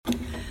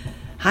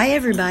Hi,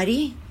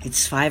 everybody.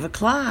 It's 5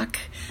 o'clock.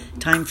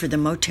 Time for the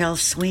Motel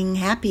Swing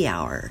Happy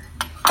Hour.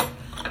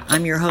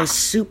 I'm your host,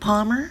 Sue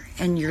Palmer,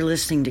 and you're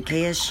listening to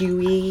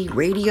KSUE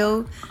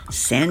Radio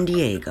San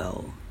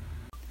Diego.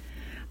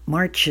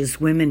 March is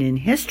Women in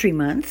History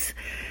Month,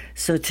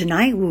 so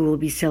tonight we will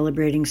be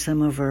celebrating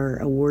some of our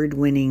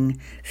award-winning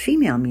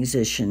female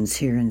musicians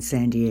here in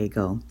San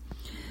Diego.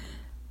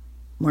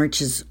 March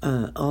is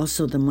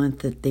also the month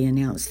that they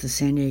announce the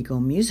San Diego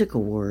Music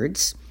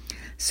Awards,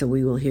 so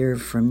we will hear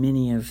from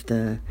many of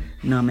the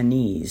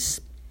nominees.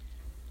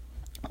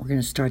 We're going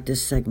to start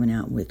this segment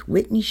out with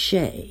Whitney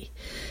Shea.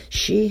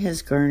 She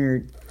has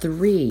garnered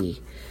 3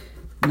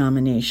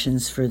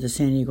 nominations for the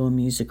San Diego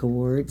Music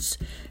Awards: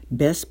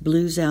 Best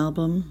Blues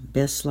Album,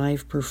 Best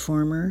Live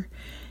Performer,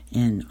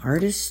 and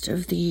Artist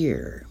of the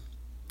Year.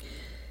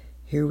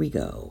 Here we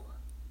go.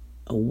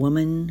 A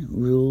Woman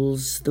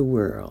Rules the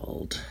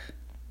World.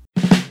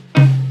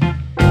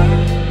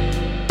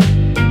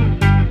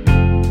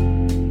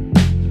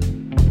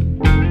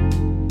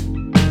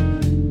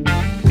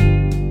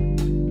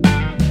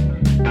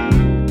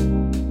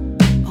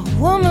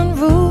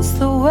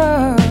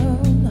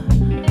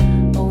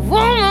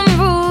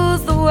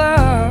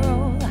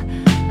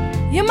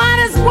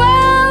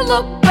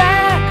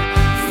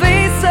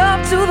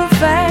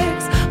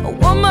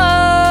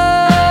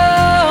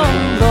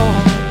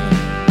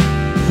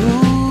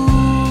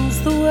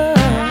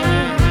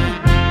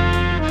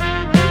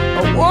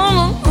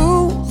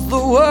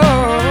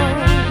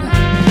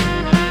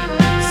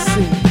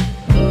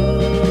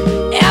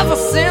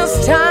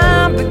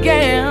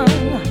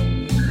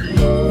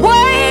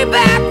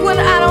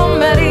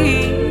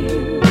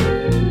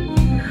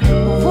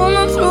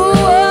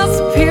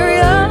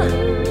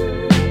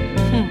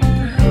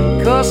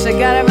 She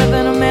got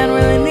everything a man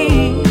really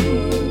needs.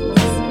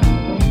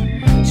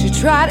 She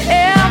tried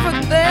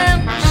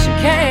everything she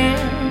can.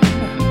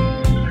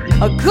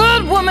 A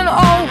good woman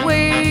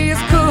always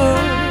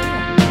could,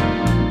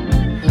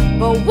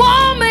 but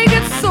won't make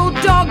it so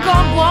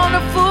doggone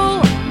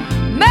wonderful.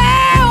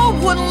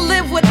 Man wouldn't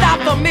live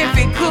without them if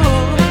he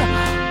could.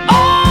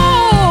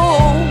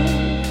 Oh,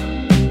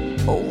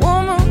 a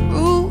woman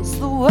rules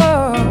the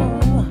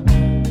world.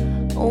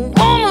 A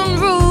woman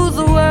rules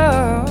the world.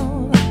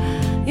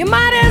 You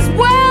might as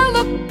well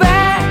look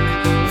back,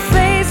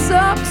 face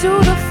up to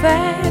the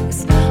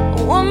facts.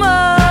 A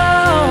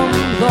woman,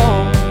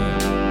 Lord,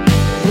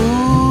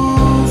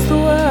 rules the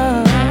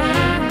world.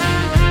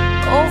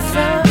 Oh,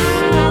 fellas,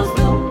 rules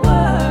the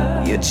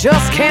world. You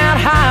just can't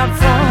hide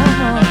from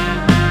her.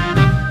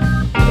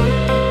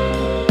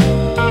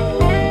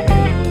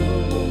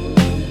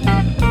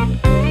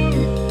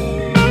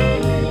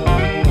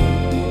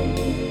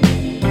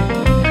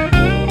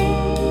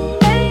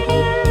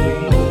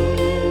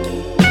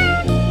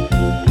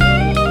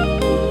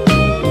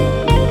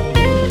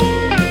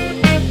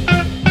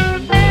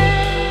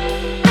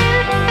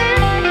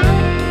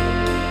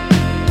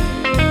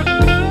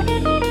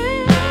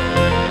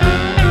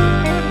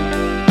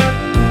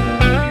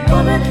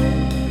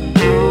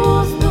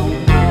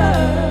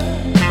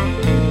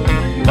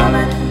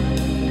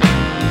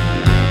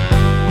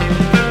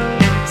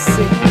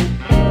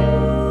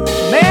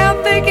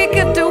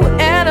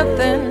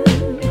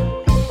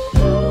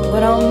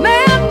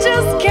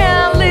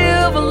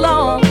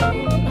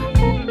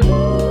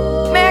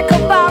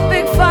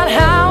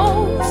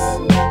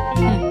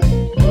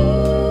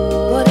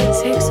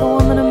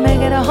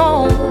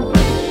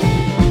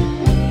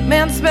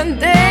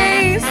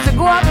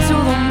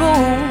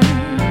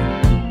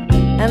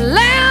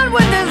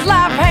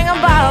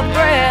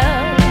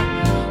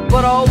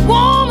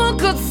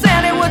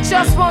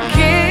 Just one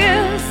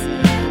kiss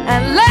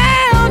and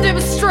land him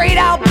straight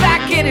out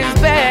back in his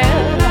bed.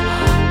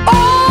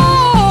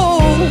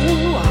 Oh,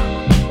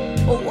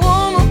 a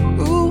woman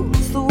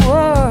rules the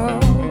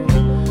world.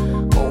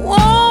 A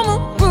woman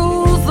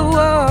rules the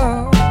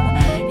world.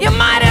 You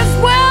might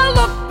as well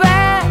look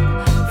back,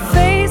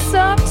 face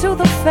up to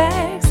the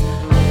facts.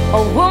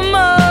 A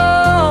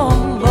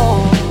woman,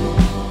 Lord,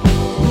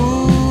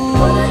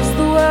 rules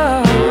the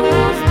world.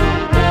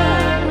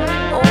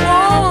 A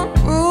woman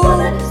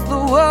rules the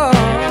world.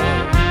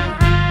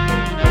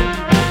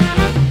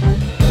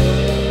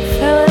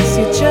 Fellas,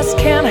 you just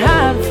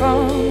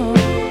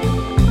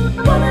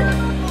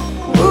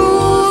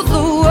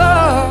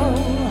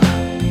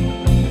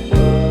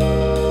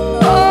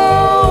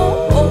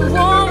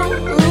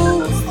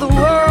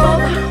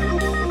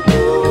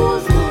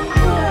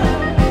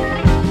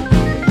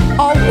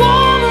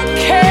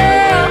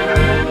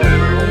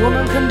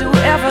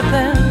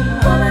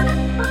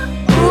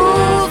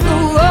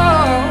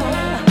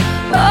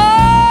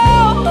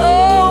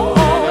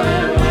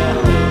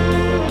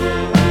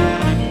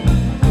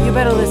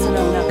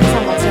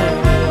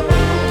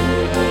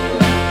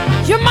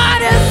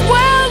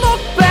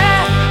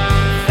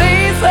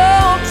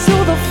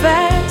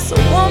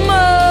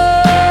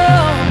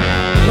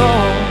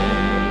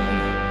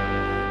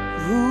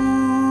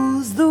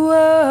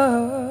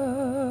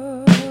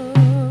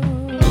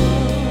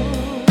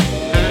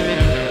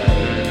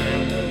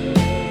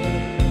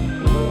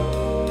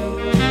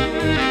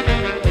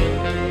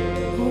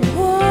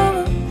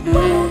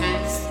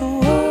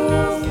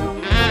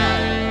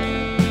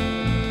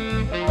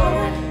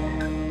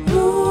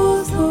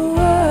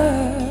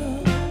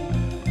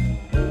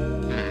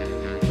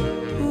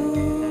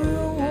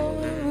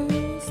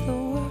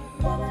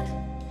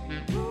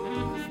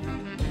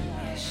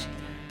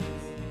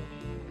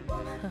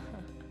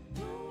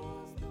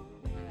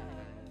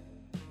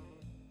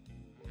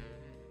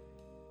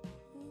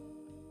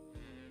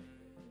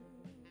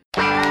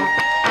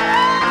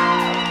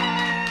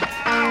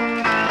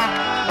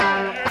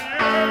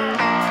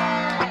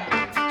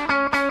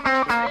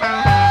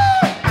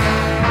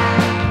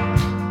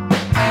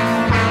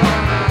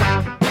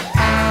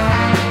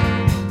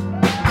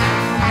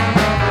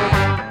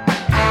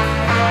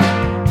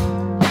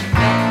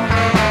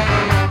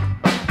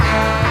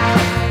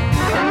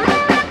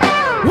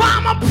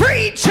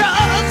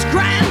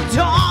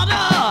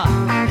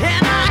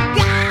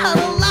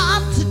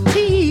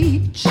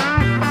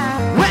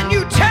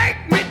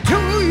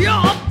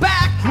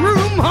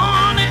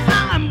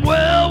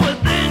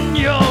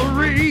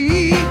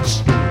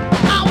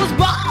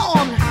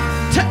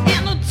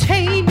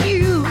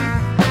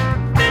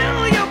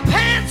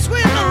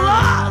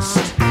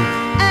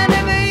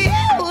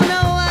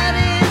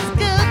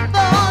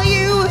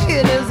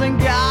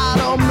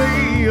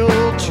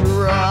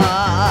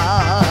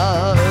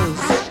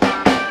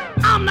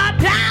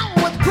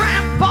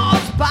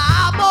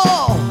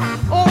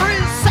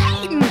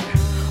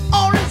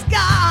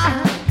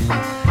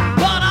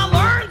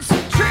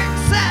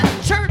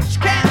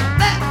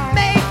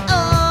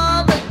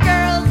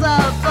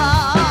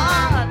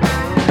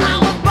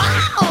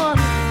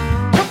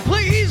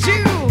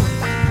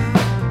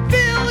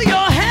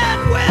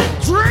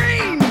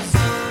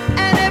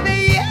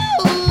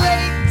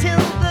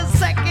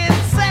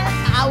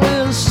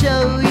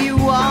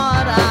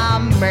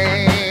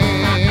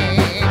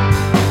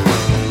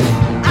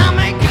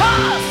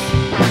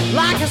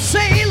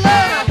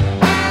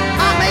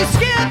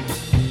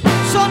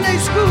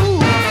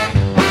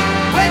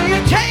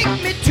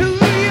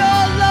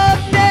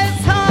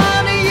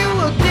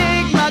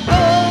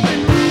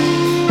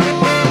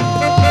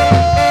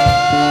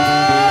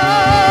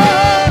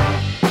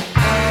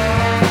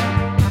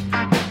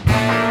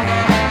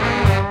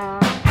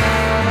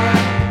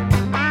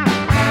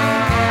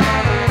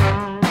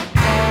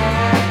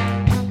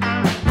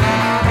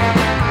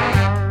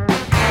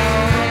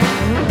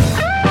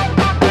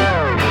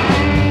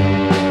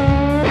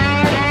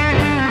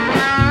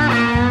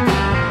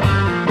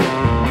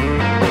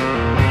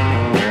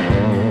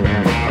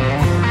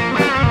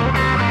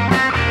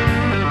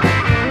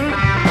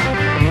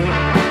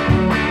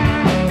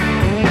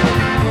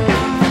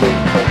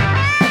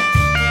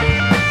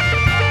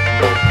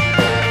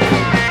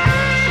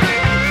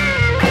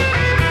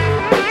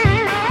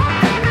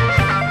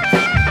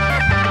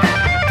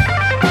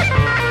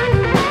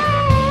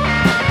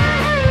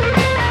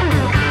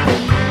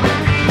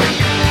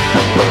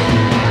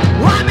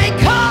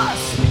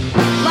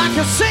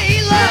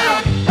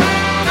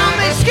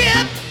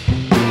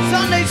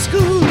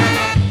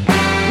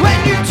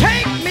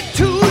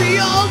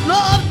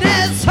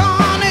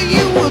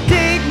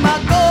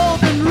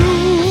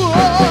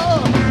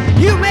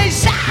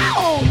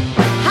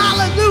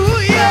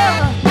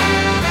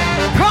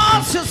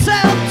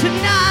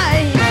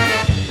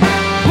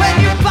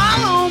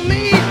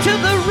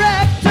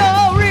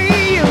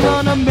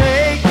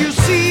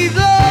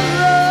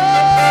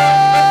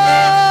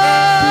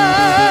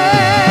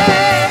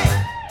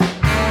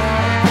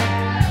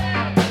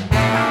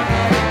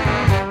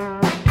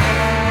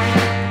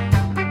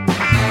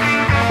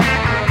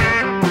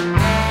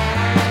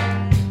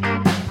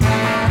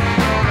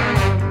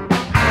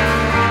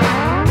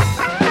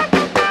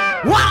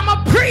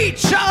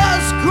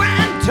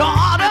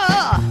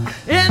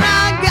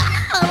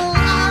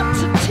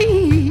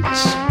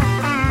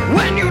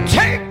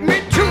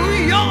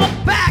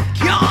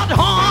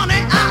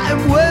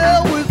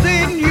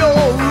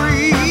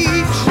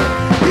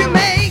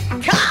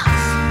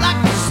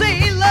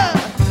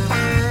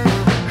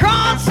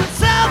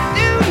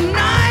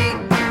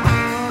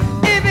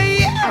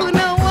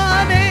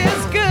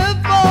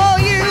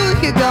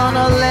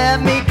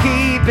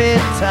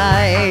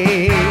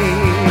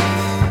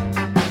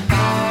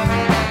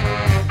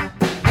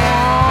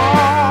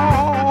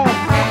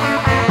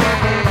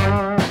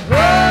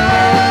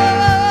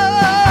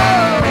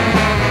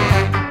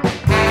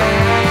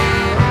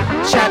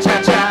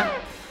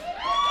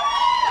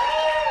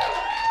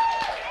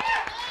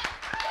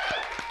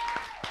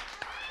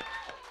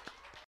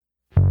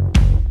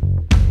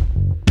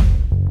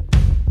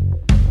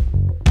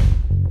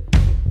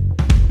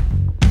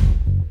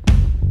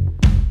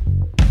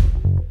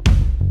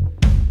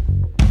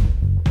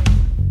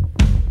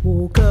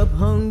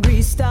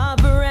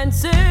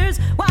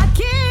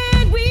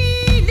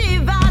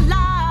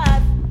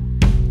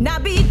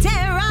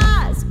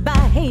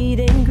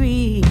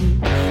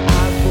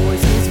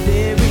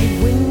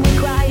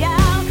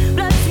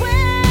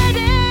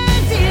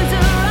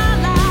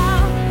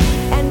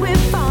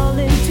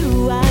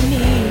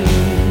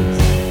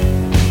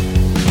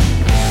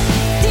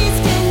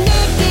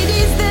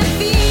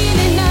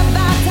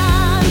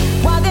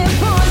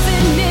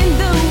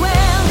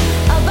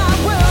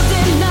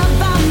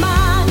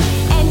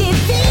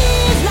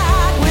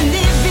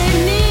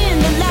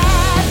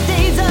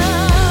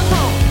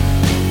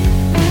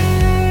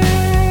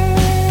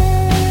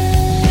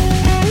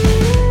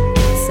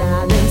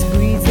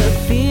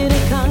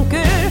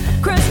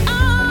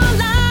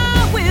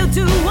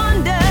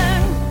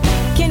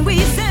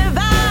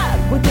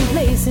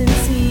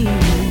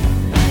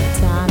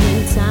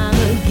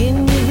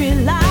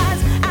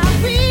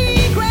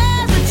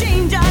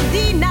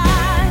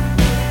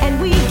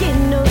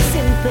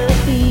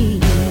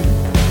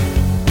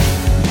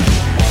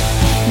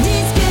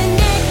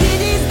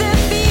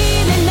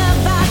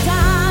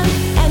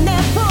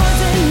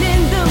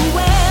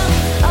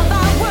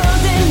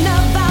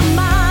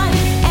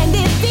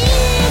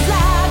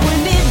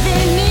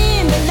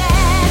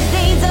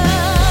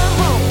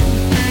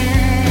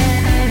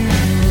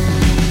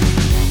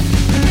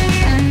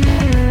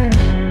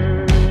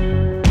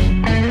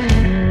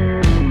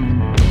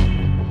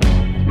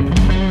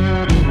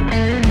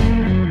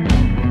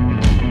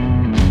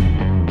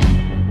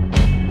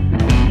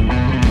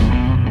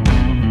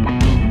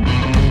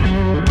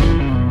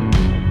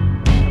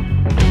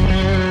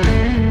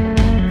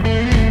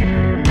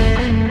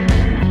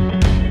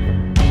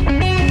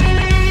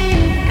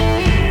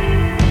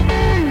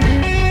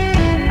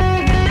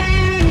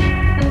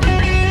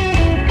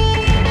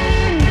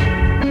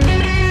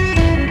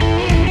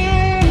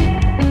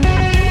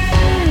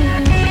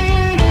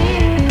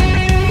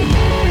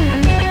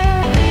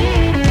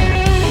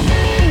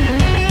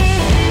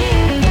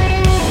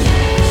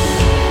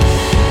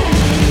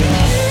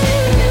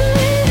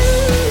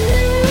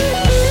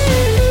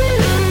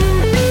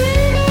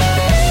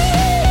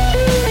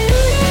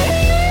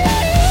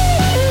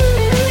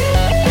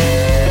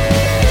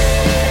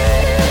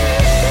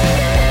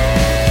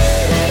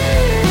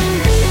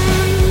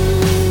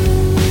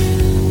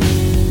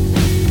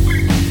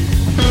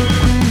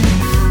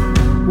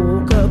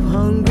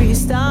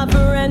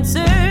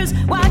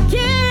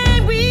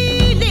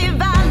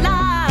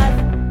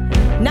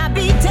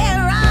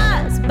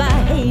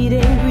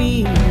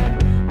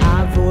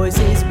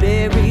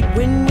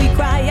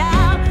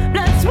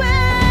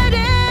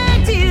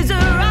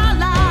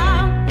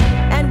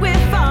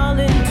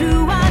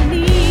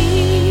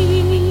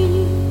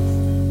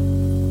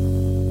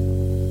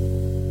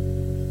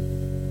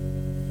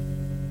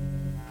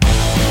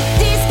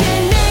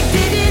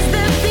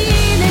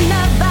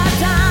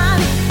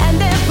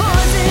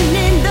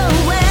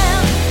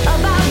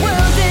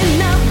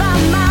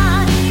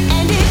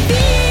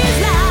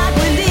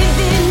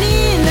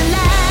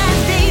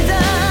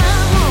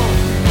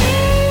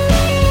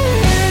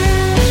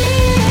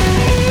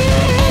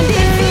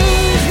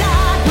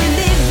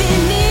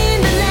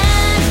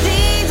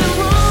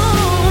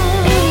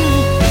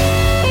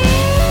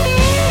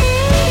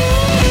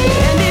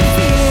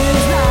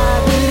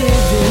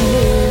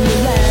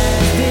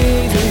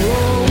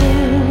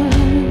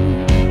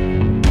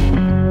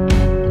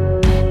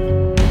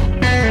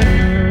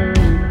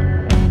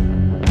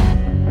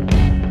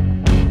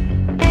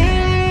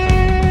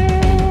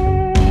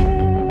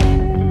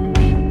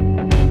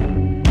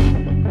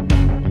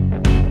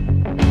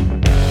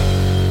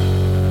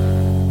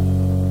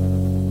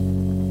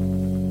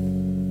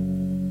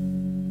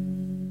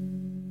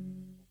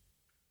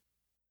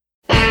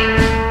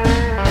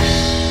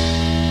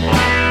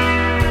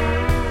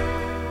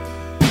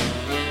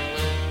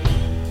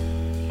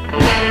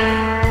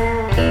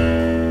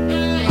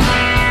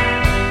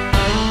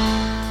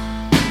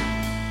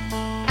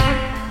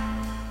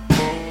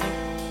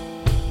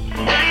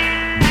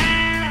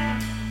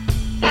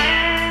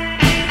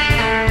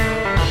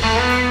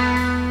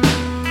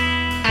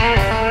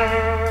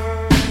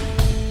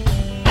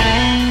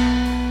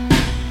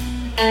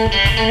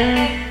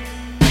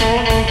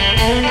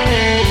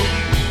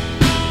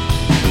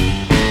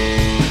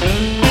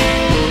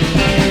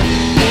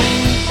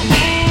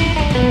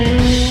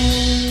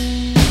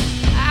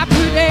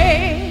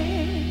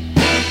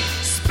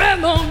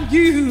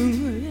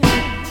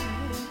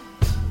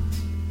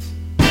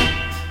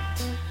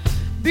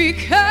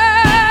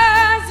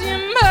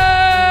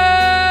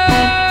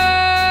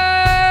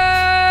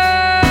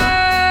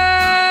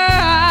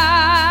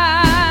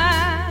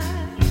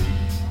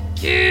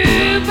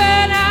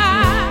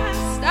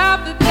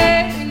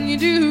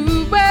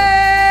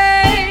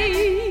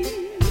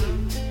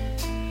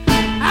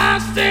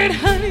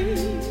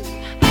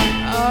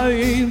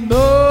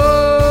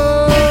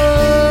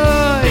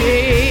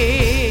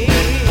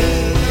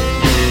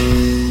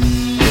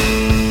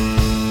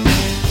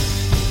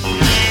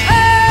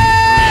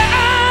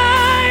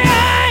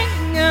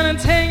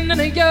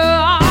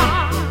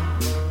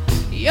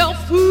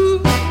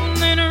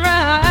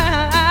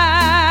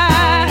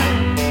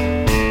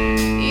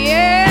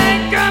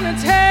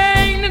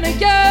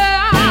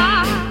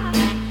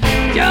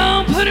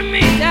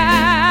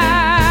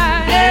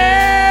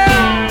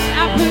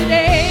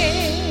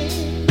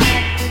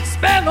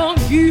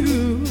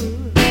you.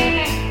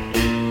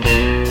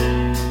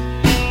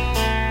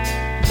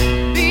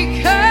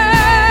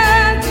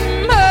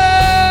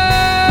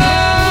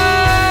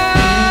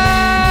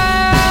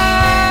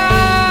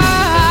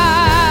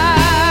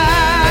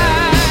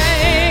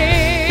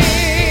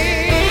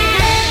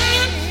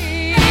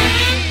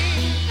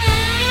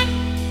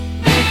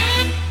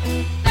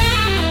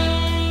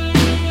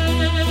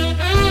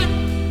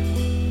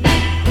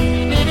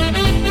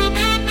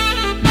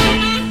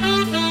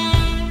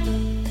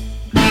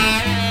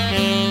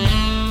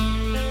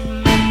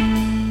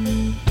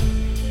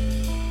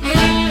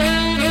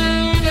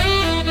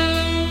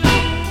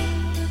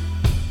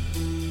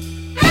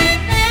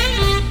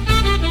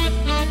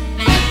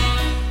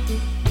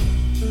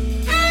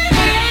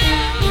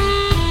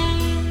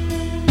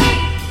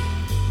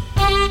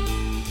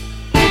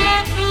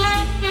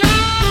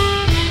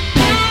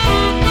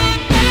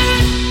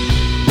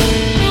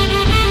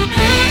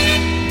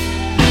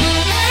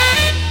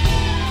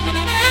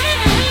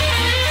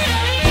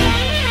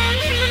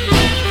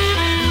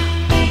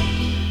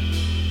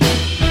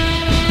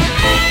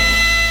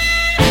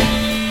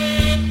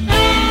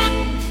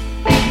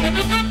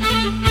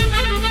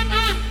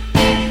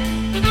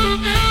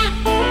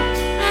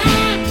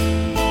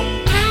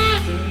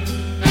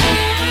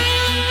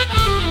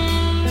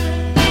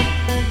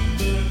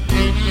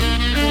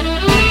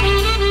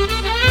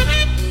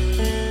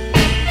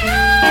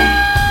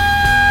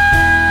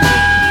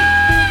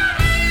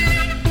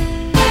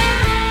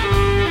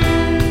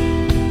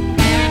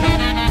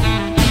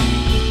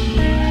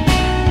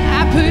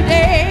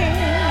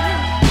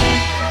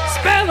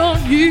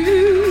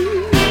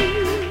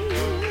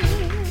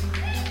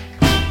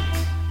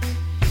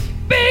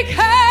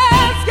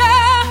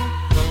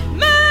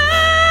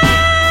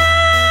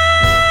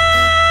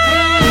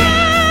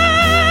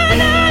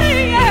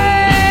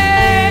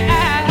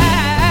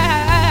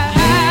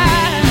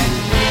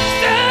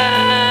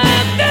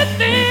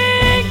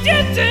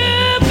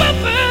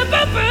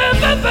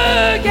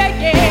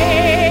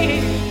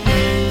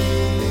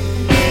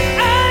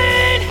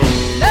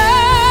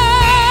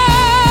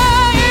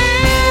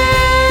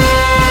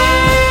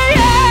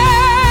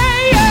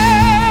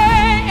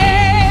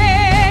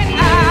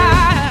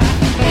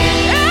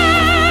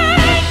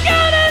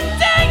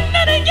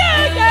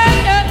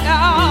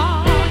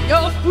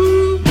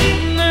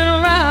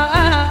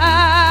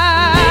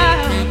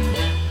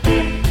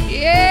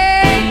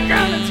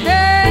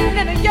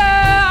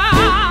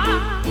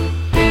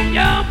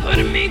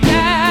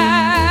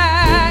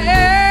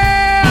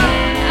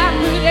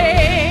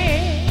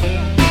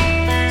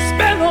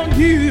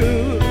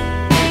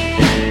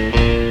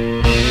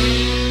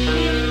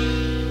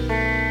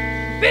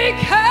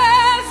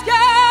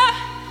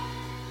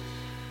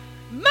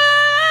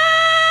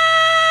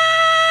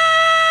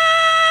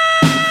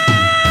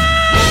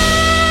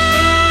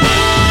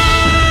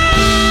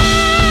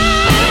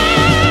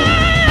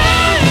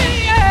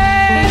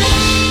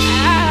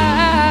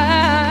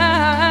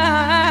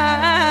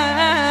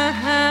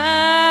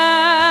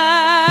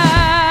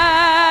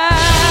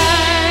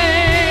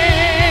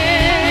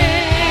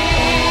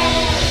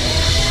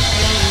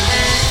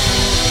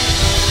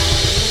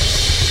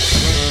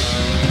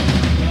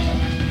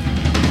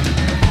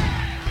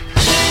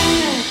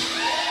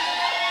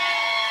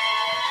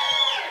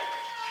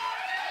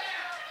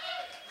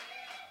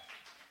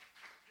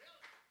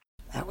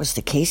 Was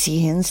the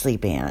Casey Hensley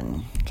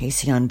Band.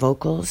 Casey on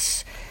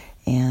vocals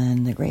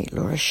and the great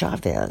Laura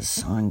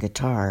Chavez on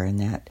guitar in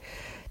that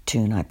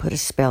tune, I Put a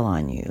Spell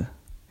on You.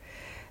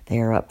 They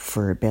are up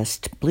for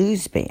Best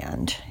Blues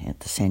Band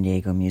at the San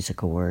Diego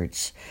Music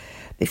Awards.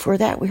 Before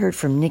that, we heard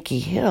from Nikki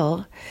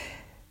Hill,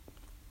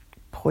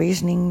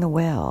 Poisoning the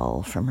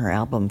Well, from her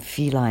album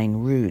Feline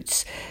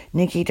Roots.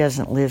 Nikki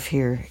doesn't live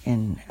here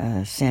in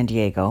San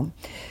Diego.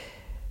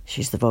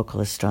 She's the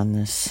vocalist on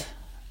this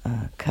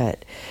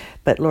cut.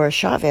 But Laura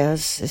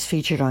Chavez is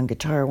featured on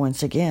guitar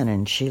once again,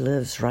 and she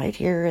lives right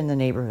here in the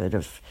neighborhood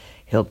of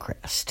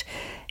Hillcrest.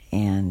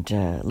 And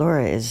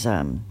Laura is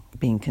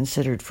being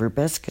considered for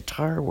Best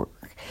Guitar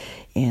Work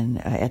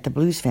at the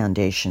Blues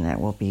Foundation.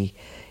 That will be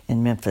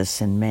in Memphis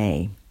in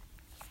May.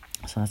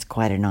 So that's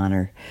quite an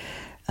honor.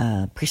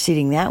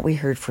 Preceding that, we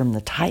heard from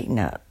the Tighten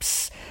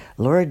Ups,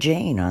 Laura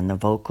Jane on the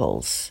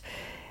vocals.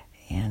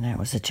 And that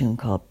was a tune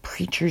called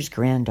Preacher's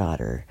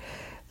Granddaughter.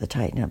 The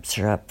Tighten Ups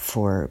are up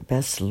for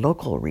Best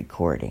Local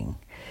Recording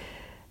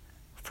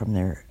from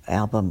their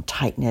album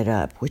Tighten It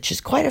Up, which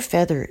is quite a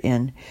feather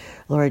in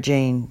Laura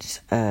Jane's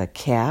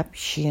cap.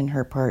 She and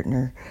her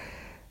partner,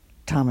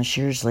 Thomas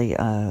Shearsley,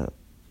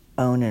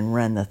 own and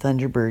run the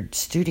Thunderbird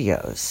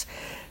Studios.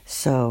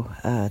 So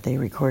they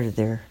recorded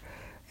their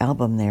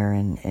album there,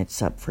 and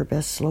it's up for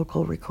Best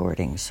Local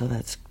Recording. So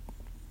that's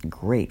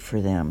great for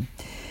them.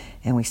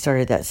 And we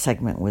started that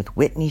segment with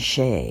Whitney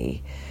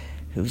Shea,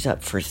 who's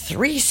up for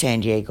 3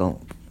 San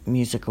Diego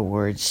Music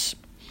Awards.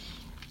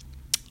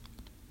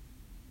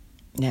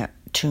 That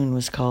tune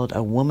was called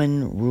A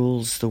Woman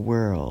Rules the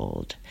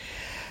World.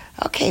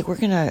 Okay, we're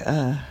going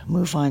to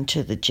move on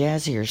to the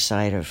jazzier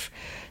side of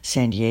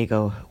San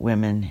Diego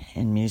women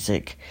in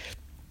music.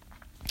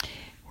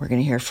 We're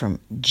going to hear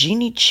from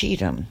Jeannie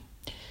Cheatham.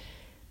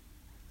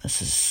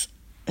 This is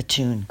a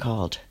tune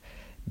called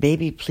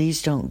Baby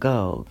Please Don't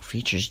Go.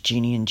 Features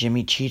Jeannie and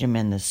Jimmy Cheatham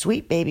and the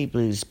Sweet Baby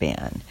Blues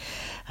Band.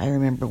 I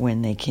remember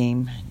when the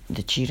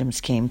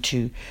Cheathams came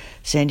to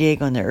San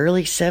Diego in the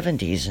early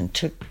 70s and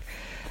took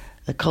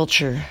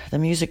the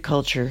music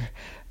culture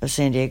of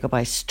San Diego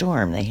by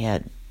storm. They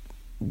had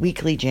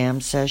weekly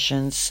jam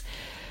sessions,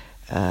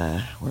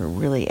 were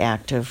really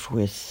active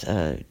with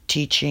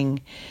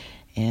teaching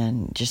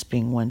and just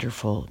being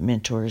wonderful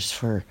mentors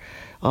for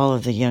all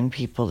of the young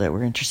people that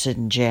were interested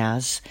in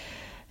jazz,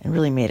 and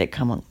really made it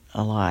come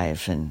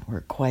alive and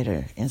were quite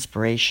an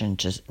inspiration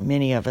to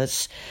many of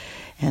us.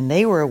 And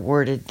they were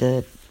awarded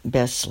the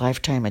Best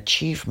Lifetime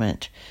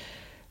Achievement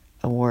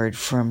Award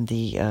from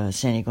the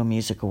San Diego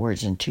Music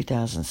Awards in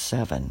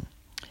 2007.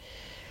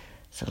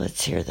 So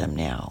let's hear them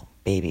now.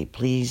 Baby,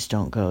 Please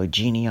Don't Go.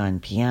 Jeannie on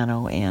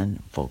piano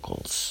and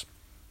vocals.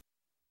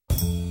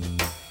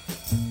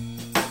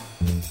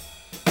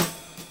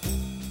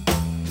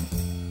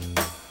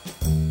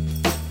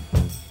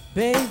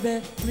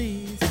 Baby,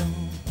 please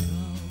don't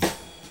go.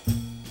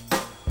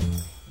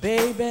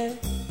 Baby,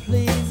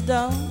 please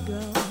don't go.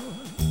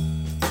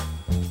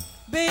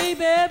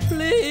 Baby,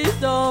 please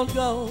don't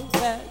go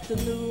back to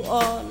New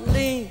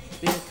Orleans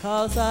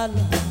because I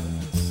love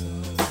you so.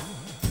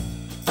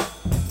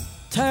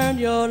 Turn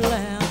your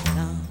lamp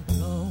down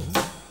low.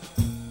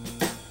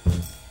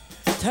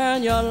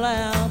 Turn your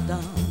lamp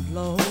down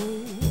low.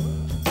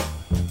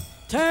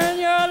 Turn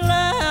your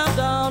lamp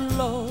down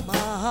low. My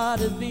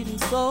heart is beating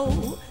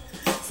so.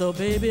 So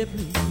baby,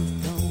 please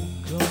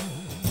don't go.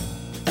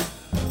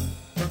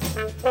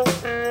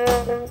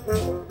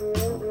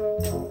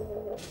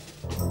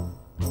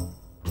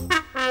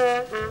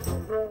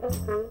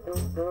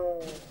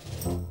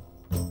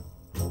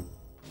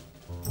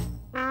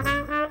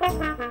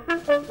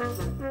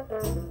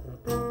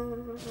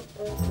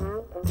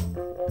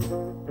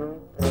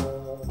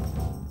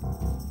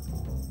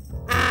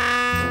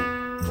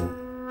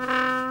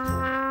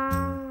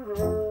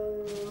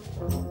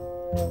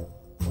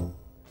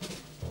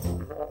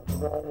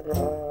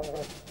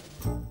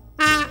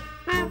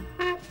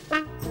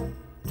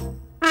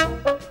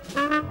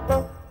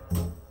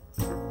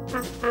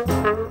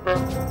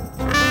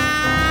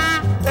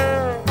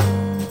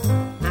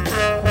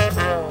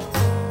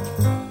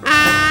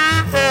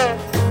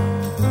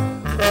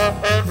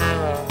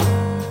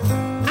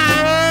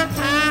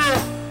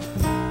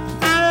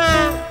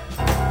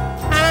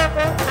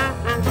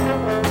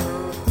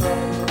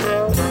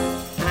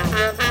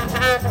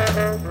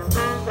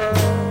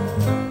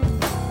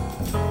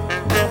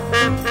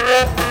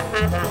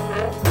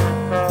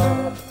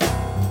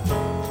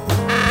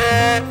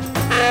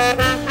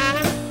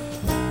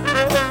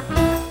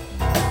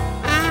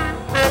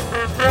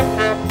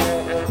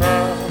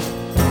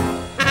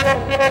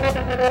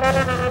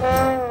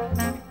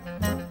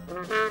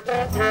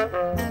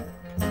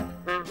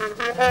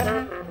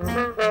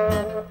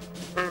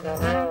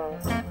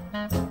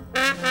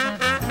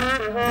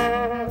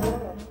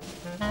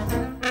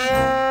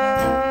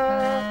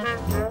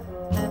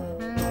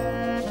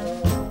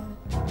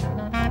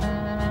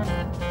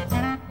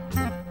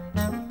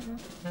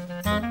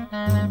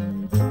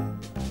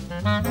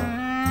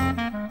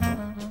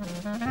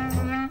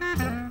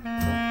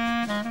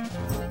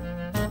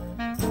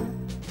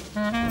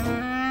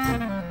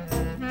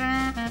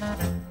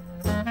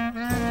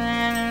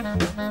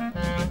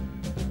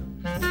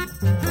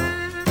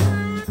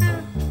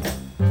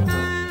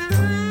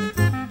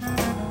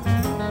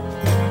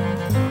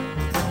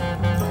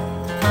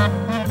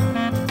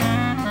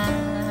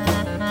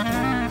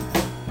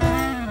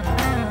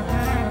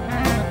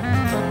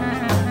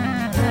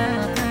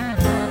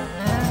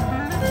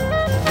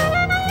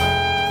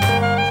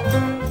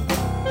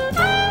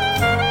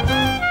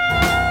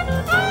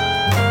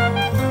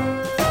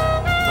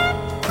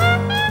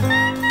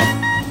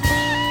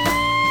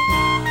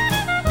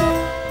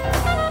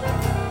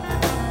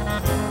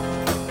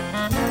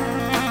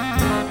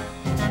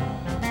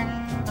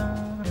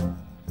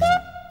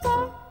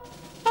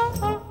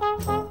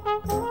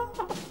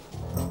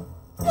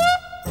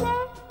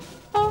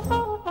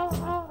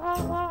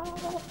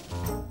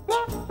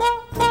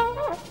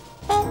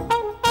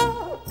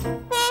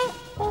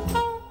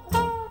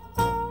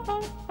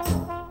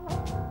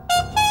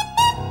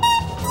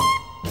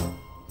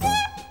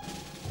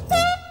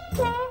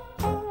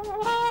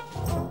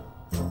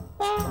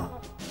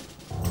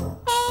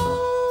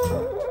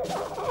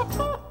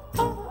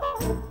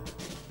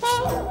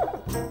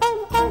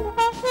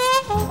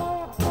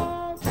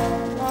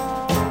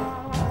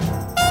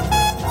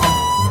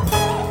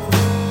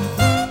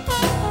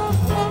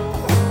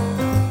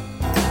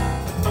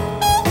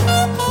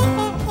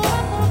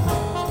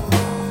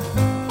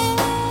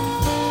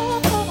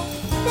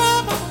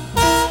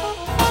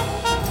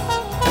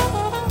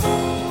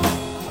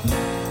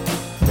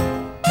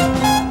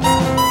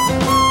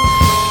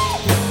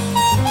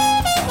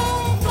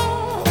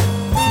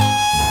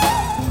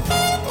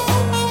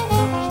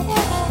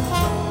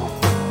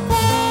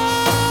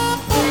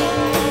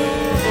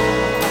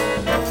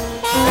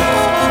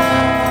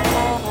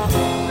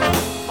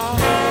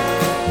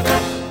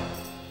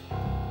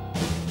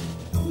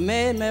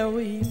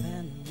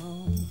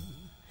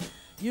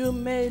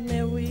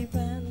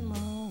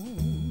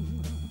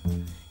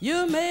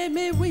 You made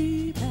me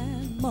weep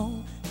and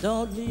moan.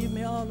 Don't leave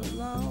me all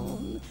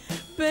alone.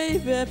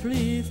 Baby,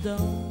 please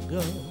don't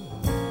go.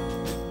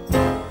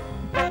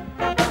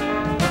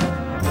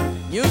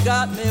 You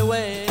got me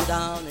way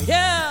down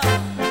here.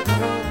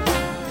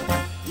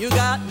 You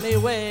got me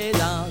way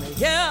down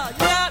here.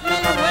 You got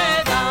me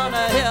way down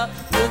here.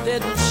 You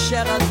didn't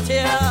shed a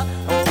tear.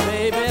 Oh,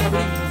 baby,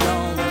 please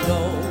don't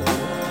go.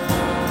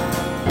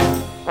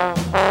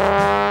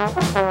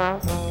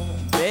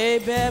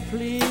 Baby,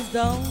 please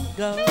don't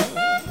go.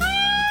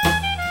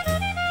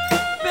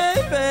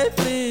 Baby,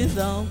 please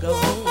don't go.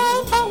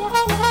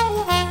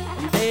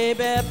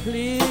 Baby,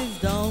 please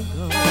don't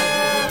go.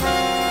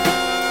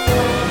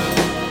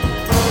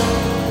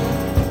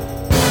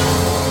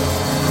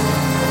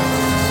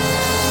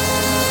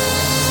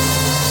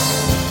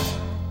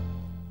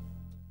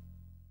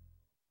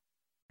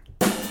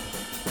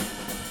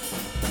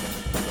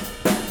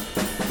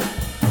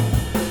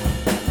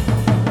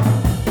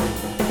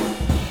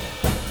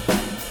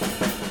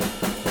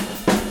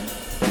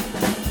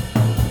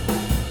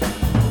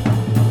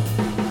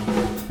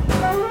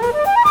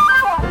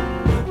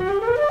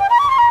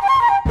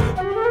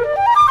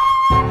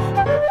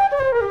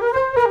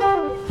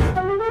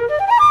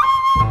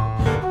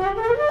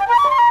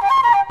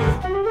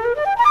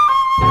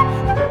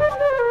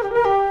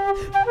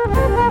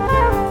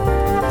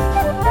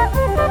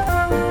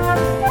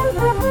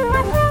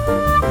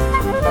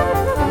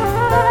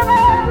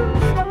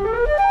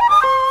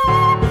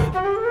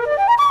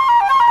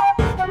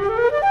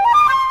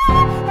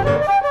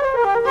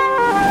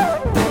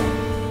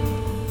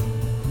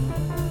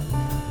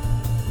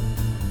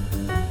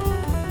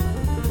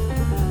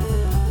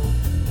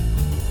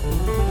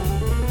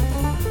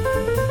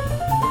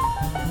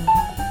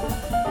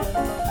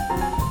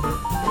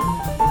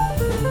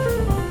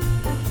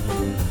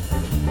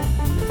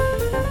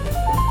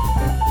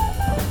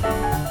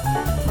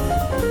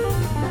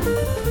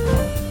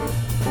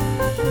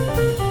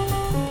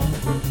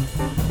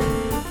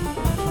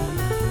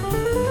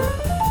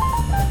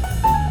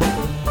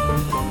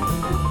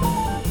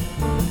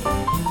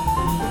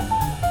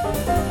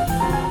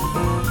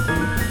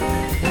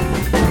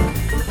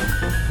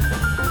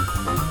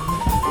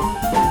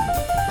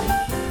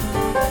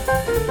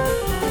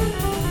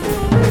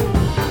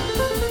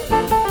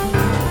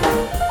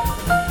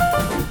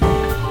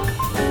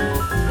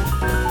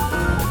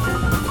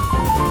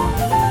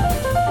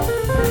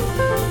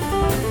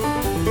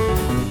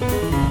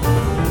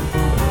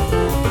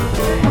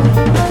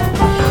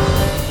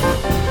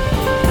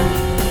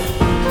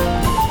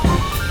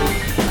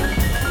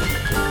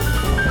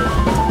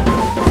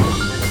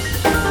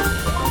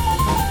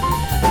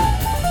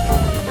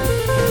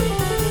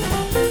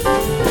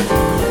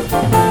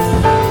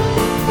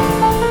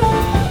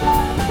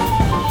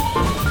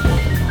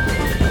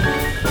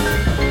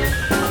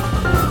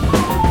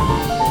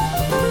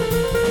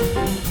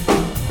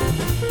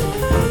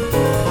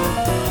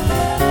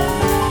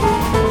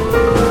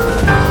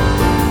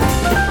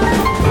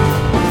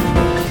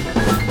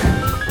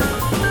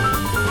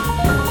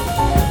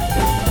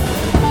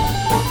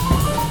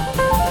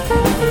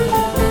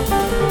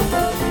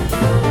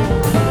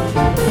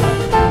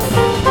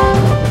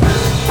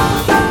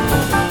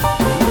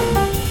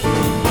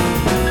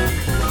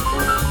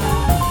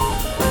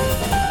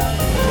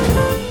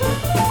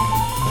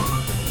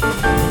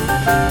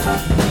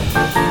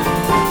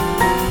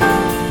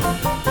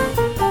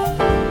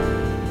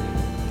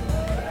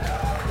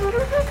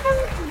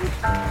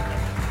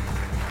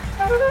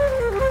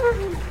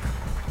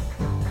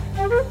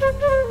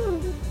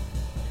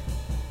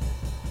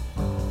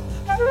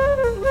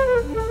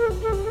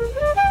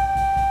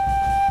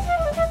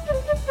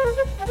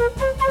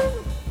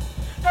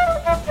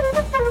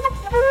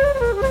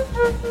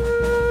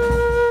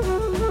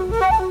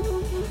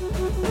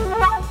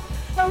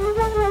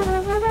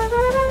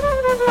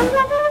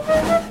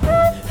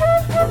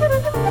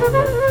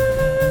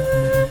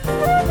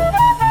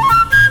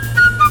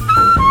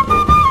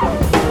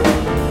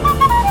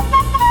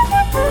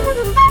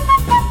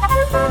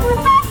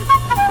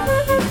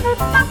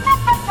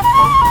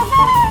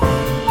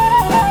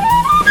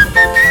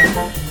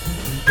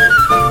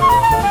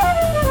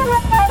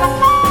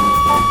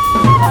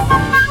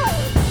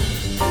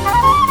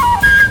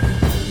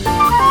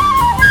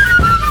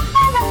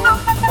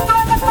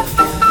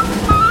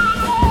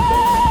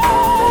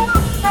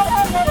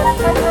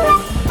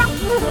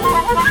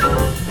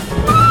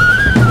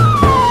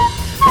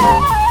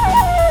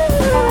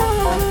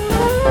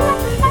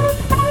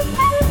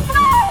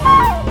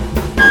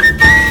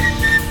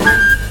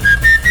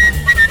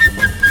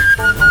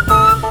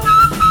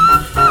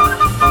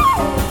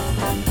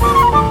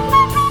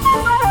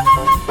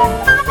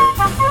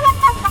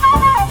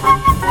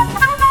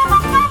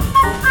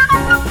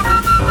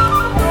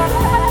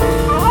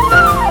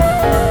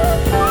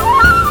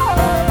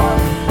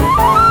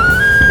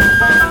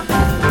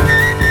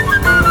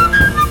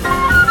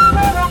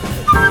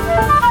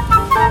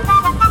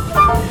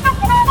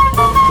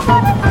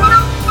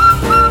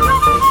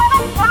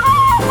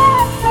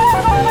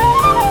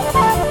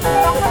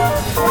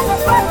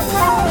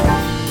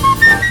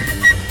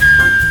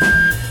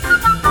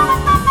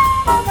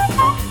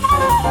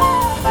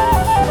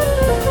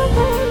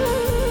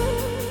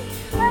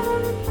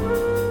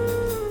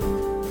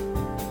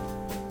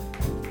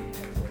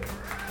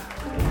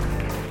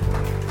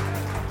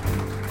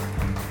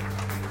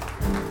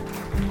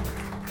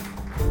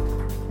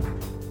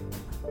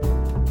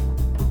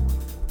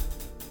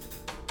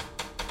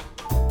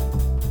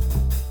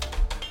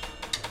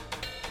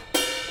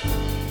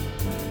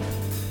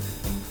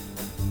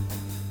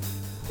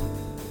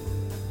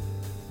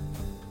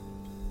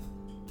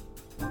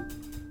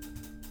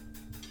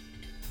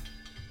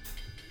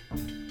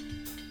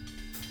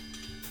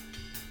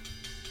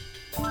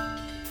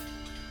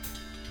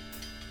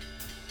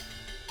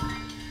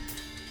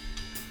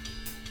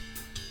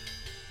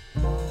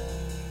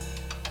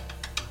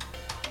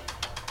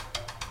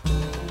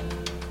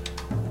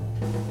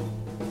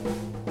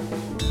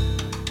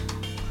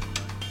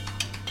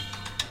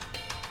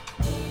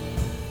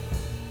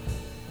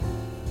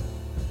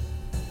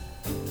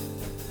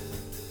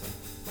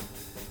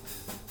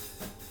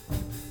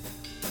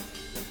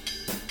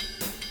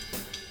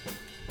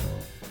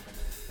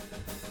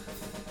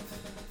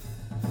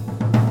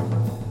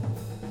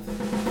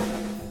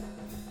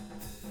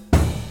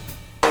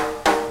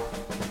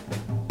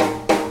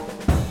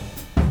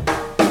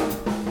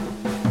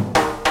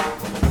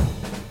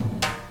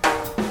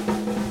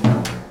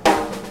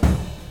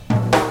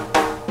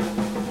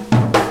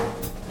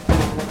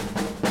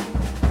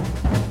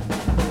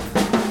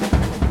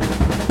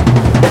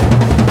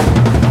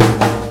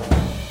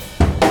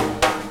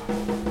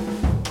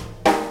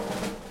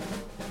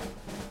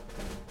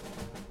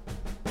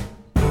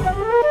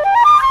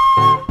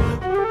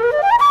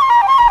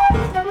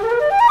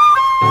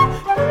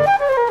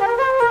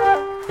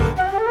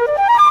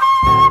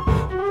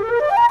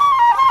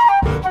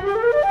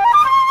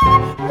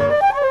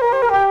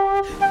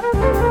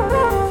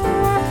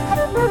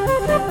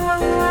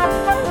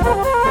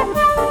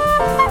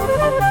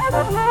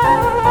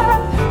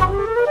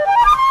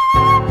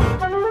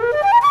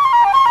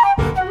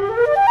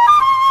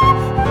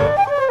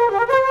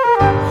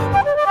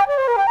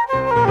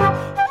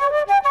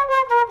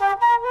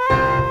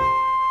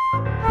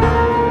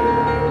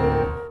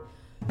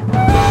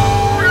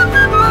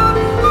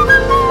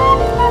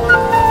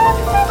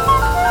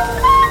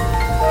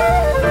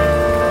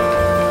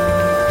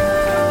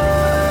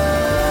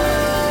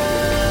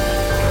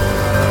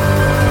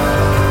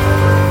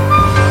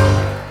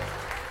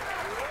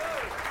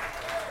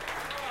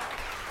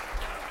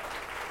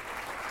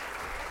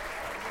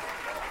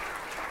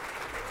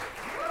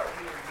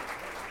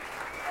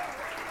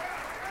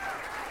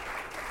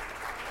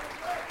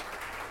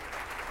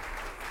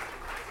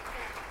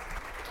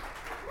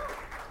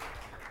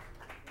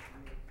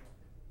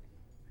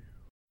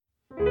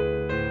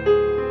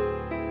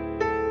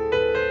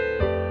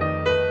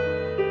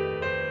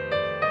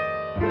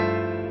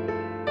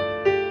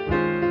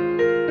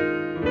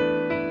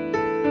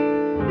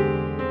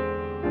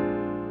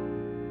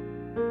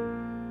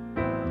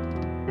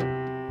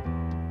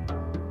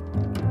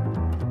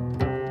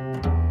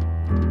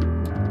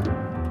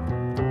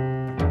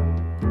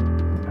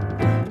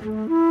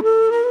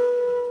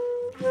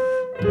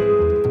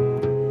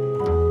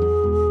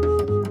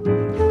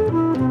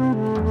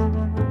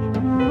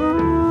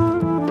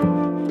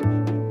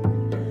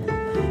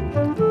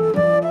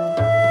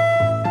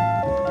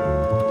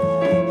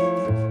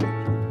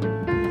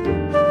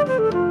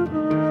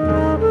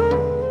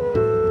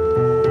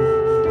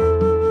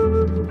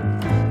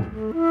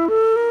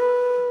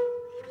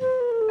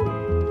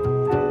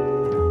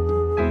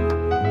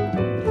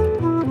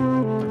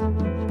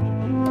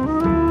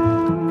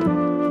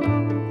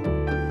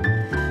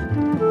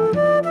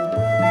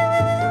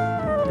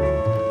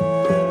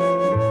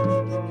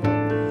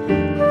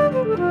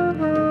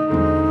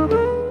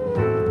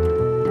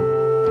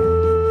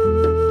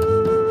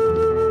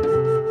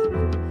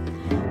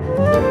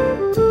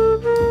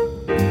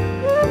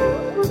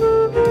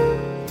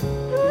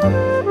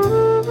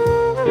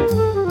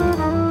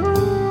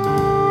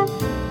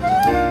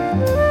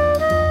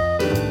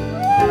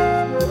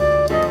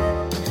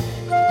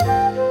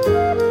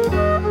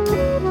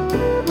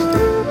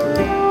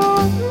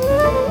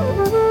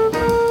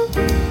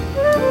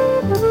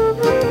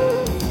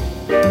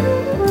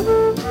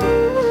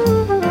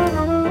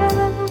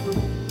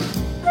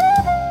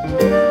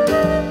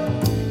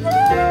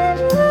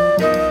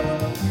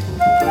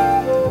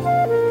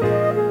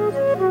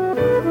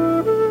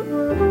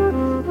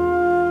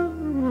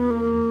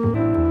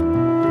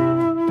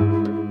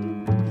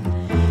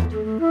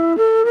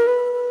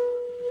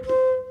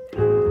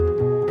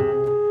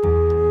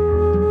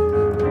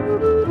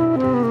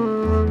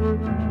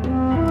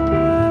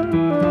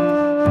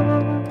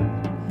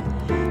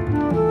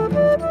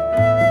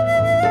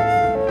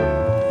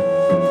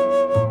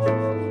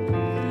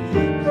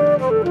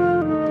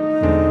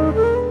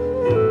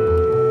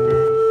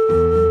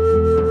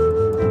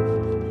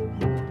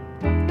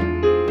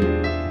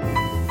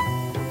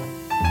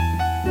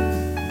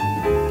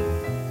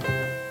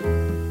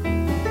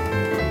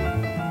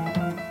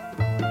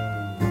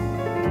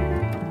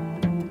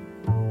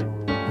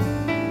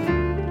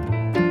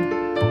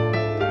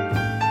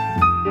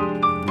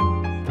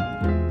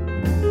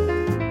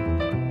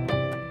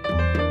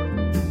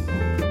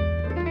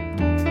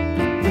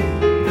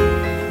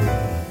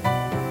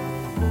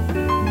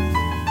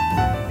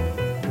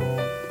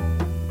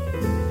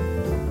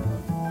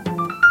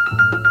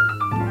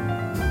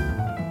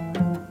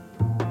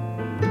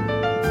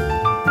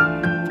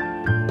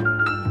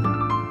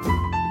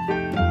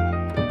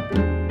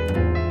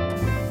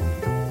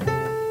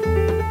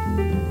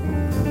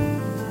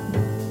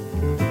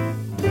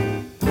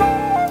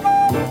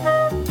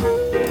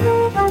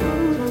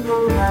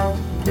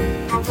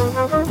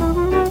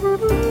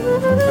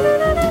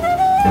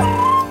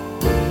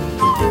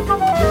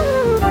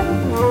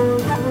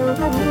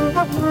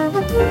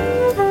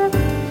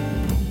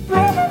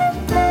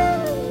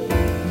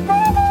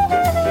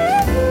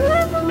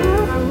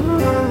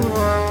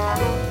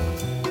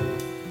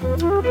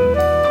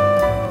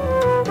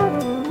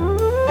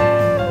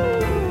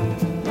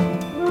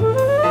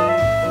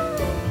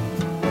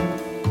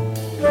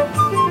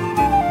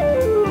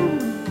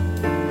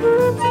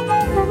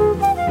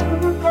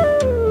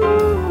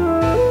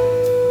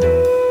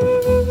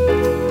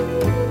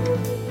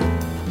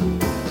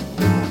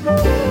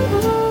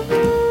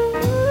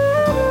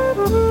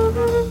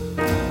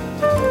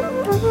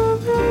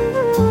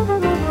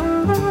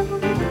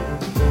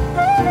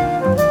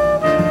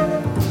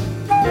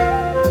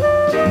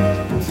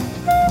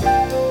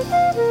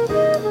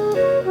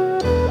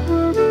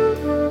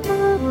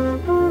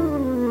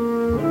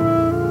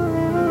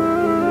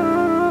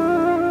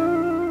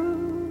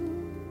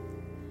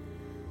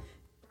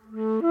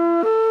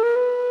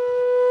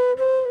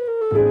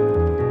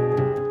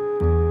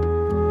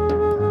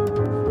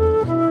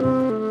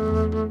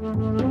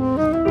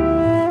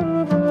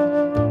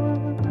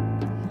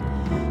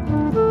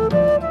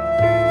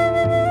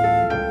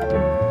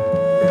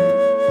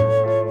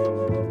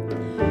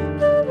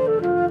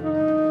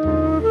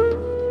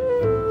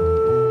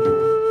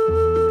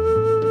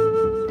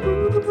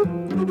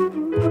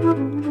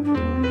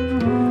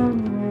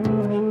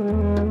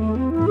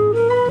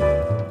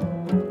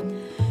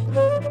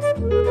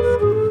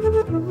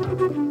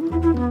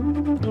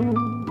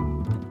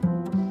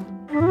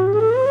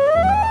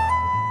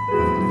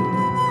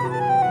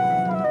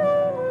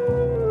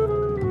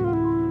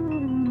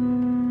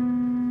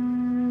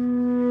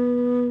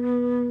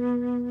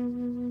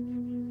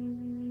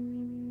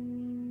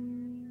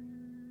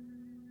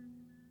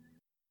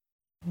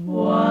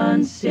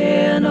 Once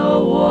in a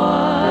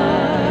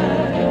while,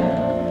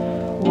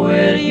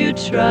 will you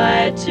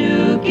try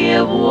to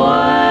give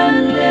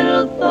one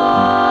little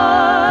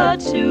thought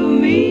to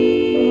me?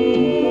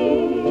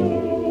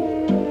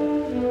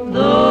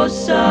 Though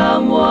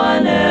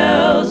someone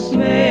else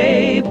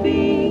may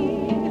be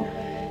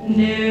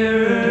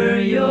nearer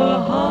your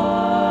heart.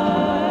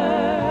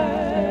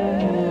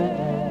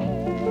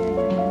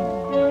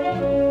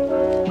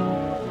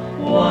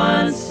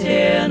 Once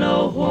in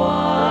a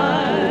while,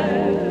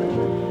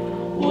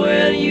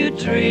 will you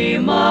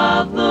dream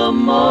of the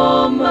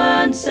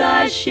moments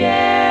I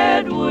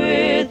shared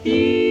with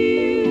you?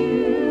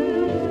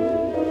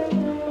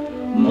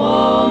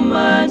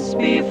 Moments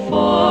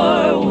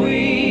before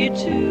we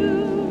two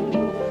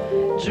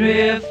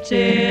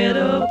drifted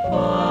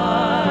apart.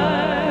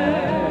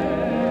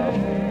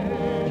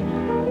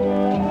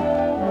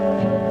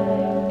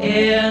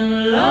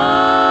 In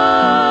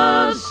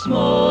love's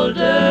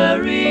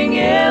smoldering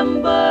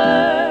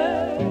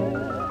ember,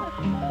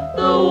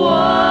 the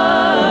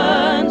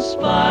one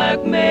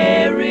spark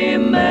may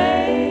remain.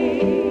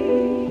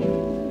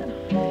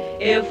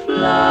 If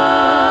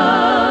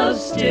love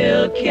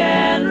still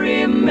can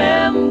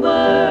remember,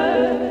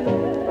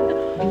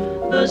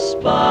 the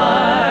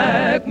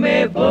spark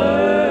may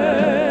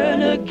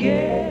burn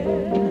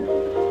again.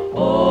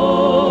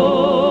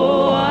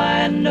 Oh,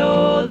 I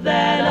know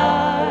that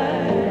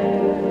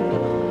I'll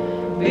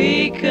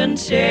be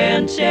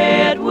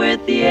contented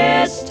with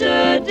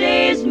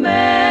yesterday's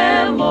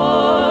memory,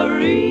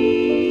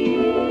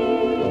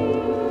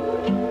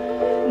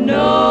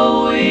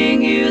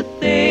 knowing you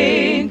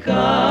think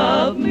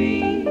of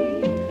me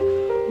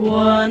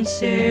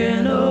once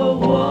in a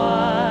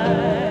while.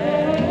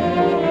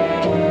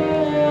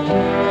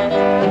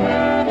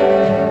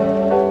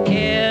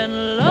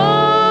 In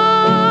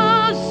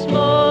love's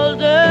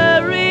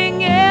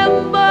smoldering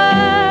ember,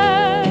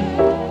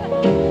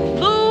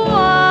 the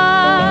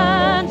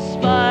one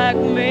spark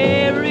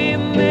may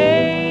remain.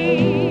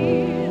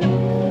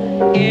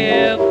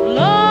 If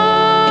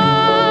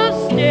love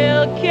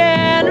still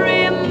can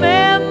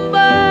remember,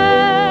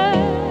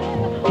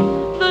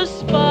 the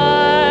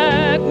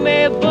spark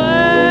may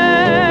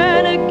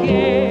burn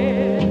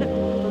again.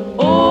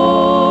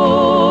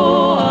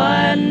 Oh,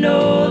 I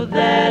know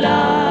that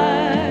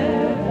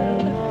I'll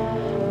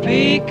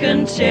be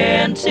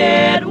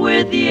contented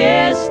with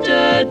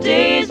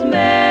yesterday's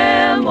memory,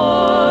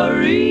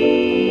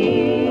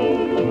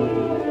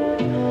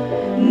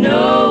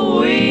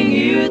 knowing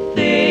you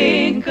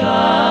think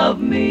of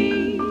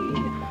me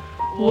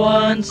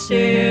once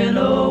in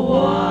a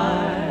while.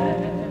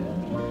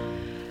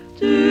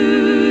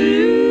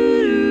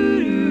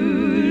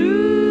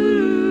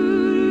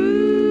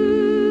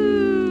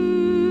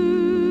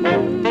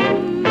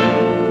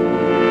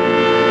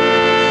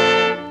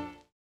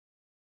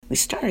 We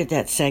started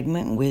that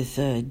segment with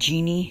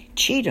Jeannie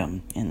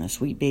Cheatham and the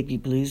Sweet Baby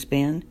Blues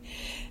Band,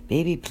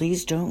 Baby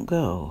Please Don't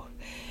Go,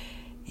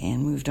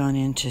 and moved on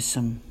into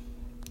some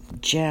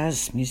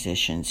jazz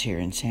musicians here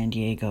in San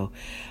Diego.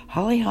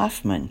 Holly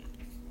Hoffman,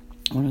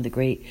 one of the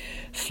great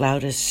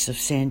flautists of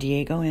San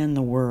Diego and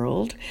the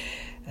world.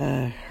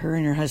 Her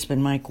and her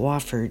husband Mike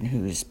Wofford,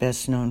 who is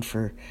best known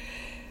for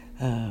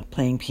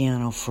playing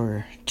piano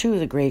for two of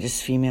the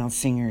greatest female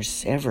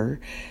singers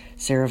ever,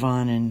 Sarah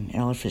Vaughan and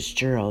Ella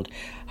Fitzgerald.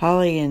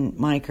 Holly and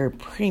Mike are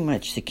pretty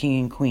much the king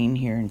and queen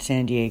here in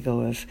San Diego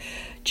of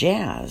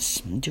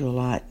jazz. Do a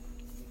lot,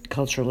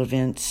 cultural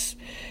events,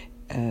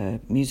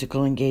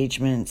 musical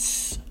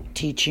engagements,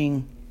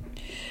 teaching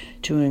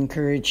to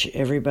encourage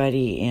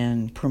everybody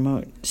and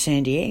promote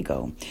San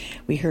Diego.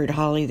 We heard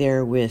Holly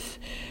there with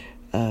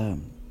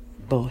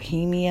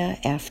Bohemia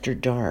After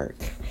Dark.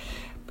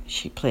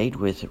 She played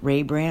with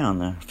Ray Brown,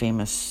 the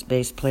famous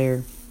bass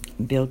player,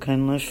 Bill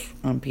Cunliffe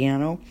on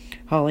piano,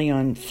 Holly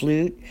on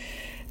flute,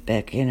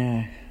 back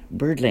in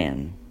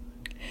Birdland,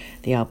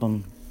 the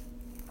album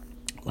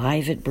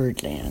Live at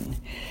Birdland.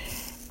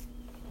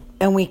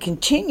 And we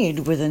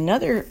continued with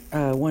another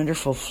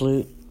wonderful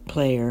flute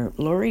player,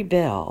 Lori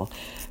Bell,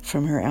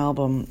 from her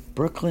album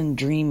Brooklyn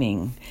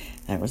Dreaming.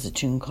 That was a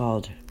tune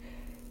called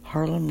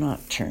Harlem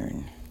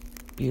Nocturne.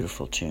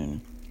 Beautiful tune.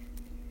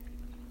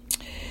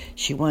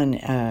 She won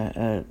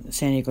a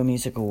San Diego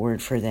Music Award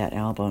for that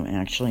album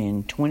actually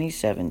in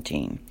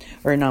 2017,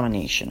 or a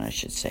nomination, I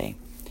should say.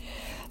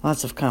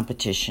 Lots of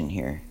competition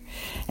here.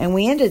 And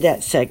we ended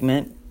that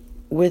segment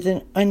with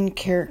an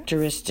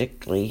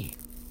uncharacteristically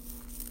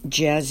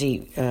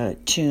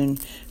jazzy tune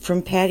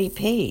from Patti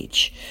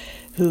Page,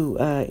 who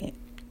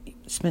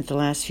spent the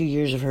last few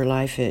years of her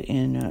life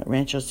in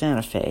Rancho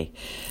Santa Fe,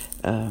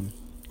 a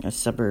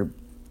suburb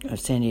of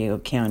San Diego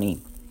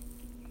County.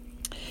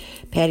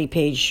 Patti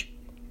Page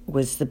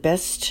was the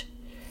best,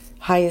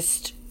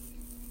 highest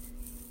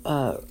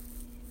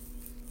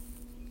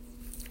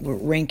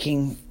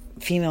ranking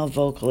female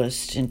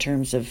vocalist in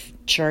terms of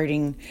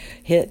charting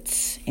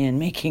hits and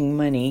making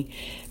money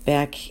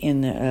back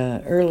in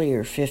the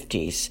earlier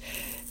 50s.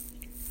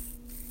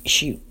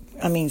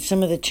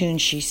 Some of the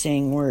tunes she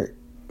sang were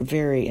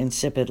very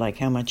insipid, like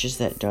How Much Is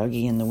That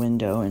Doggy in the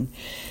Window? And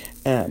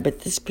but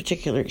this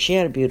particular, she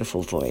had a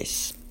beautiful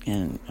voice,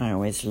 and I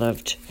always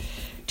loved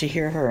to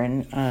hear her.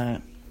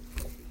 And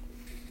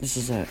this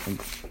is a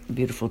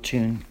beautiful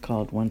tune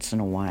called Once in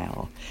a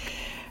While.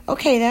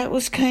 Okay, that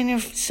was kind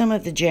of some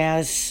of the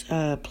jazz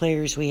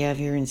players we have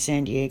here in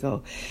San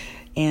Diego,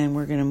 and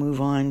we're going to move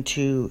on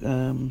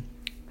to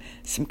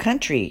some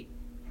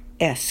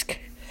country-esque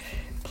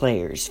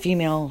players,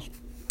 female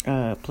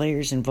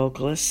players and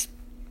vocalists.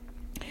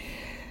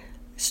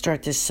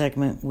 Start this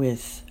segment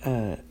with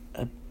a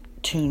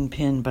tune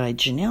penned by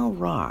Janelle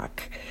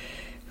Rock,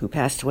 who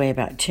passed away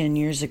about 10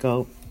 years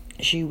ago.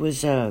 She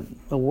was a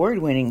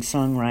award-winning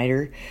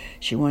songwriter.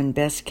 She won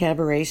Best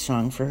Cabaret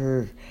Song for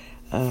her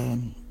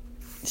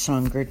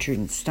song Gertrude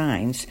and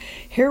Steins.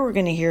 Here we're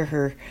going to hear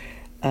her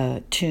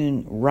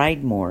tune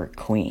Ride More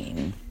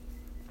Queen.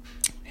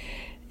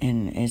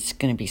 And it's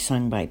going to be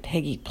sung by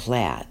Peggy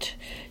Platt.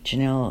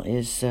 Janelle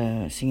is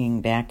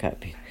singing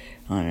backup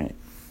on it.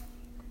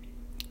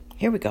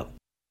 Here we go.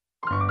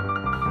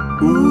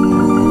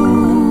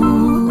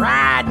 Ooh,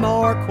 ride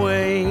more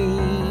queen.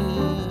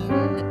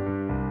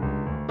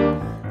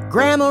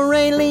 Grandma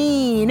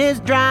Raylene is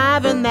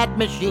driving that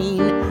machine.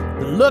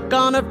 The look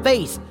on her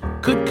face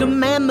could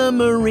command the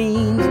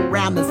Marines.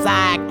 Round the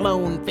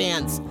cyclone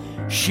fence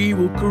she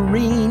will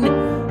careen.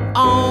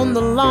 On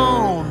the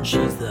lawn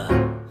she's the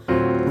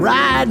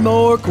ride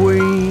more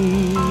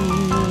queen.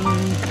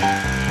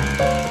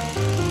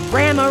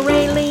 Grandma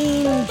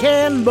Raylene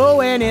can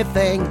bow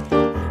anything.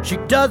 She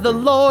does the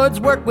Lord's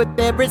work with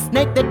every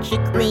snake that she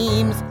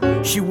creams.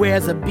 She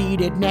wears a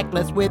beaded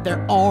necklace with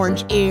her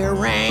orange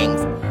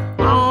earrings.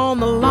 On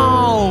the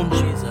lawn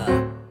she's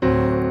a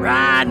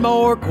ride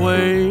more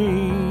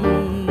queen.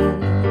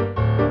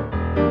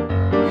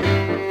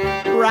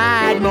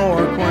 Ride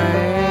more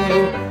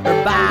queen.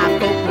 Her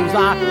bifocals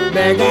are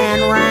big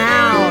and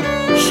round.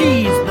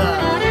 She's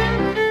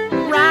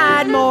the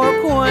ride more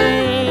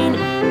queen.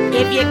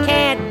 If you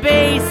can't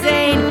be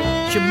seen,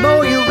 she'll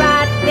mow you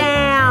right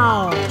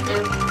down.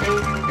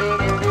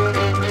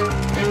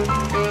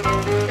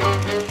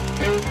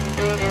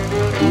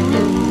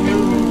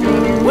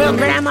 Well,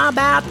 Grandma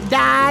about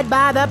died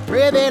by the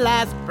privy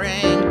last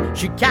spring.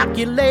 She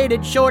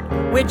calculated short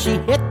when she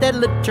hit the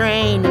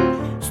latrine.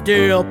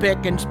 Still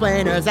picking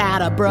splinters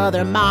out of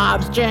Brother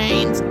Mob's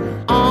chains.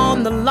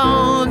 On the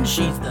lawn,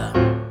 she's the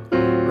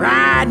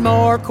ride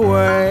more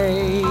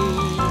queen.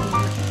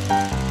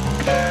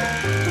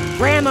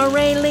 Grandma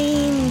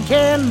Raylene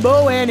can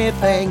bow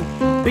anything.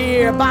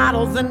 Beer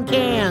bottles and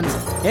cans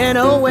and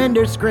old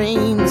window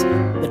screens.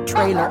 The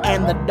trailer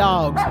and the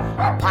dogs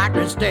are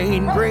Parker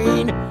stained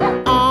green.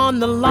 On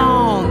the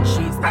lawn,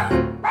 she's the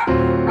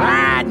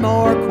ride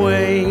more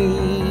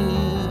queen.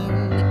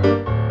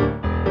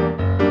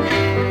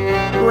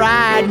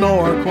 Ride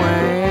more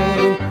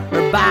queen.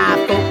 Her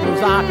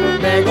bifocals are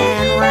big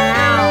and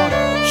round.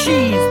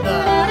 She's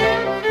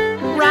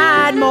the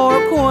ride more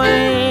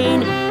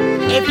queen.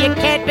 If you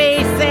can't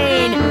be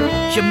seen,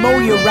 she'll mow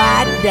you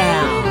right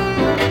down.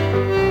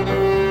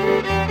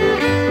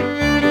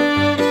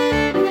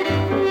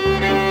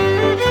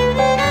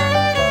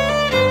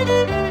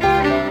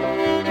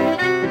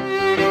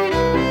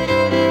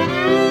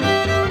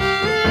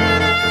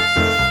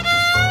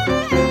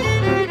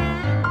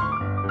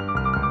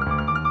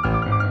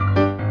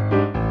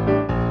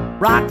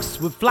 Rocks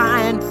were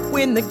flying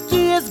when the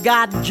gears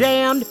got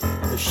jammed.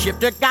 The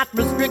shifter got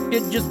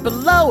restricted just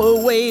below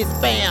her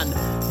waistband.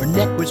 Her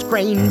neck was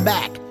craned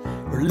back,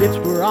 her lips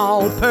were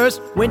all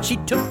pursed when she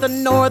took the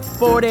North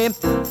 40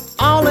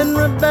 all in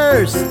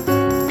reverse.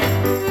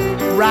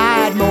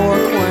 Ride more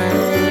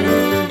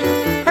queen,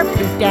 her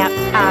pooped out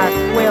heart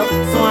will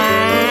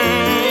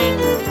swing.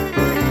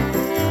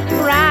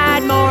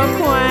 Ride more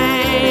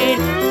queen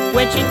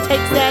when she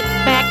takes that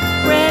back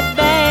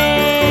ribbon.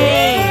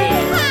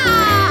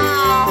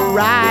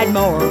 Ride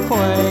more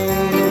queen,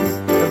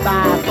 her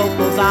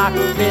bifocals are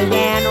big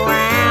and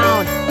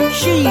round.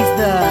 She's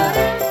the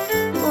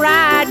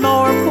ride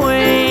more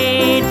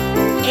queen.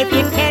 If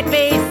you can't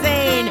be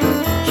seen,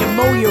 she'll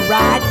mow you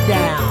right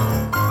down.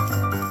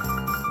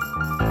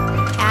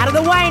 Out of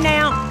the way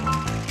now.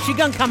 She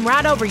gonna come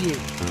right over you.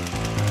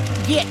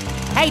 Get.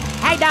 Hey,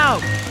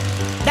 dog.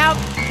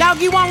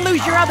 Dog, you won't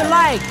lose your other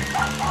leg.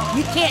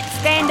 You can't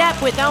stand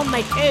up with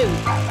only two.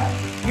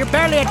 You're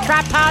barely a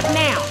tripod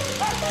now.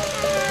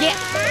 Get.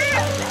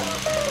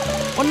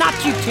 Well, not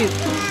you two.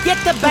 Get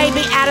the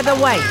baby out of the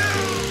way.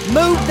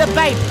 Move the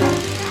baby.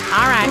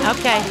 All right,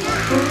 okay.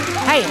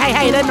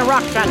 Hey, them the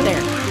rocks right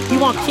there. You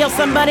want to kill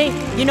somebody?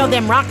 You know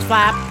them rocks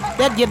fly up.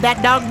 They'll give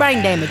that dog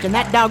brain damage, and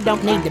that dog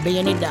don't need to be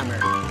any dumber.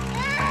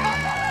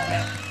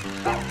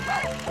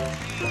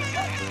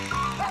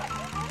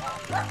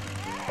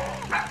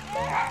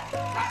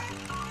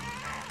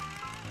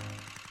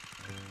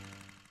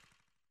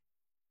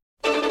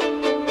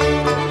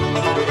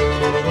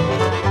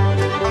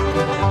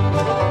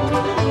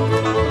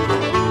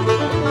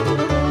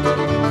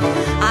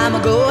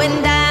 I'm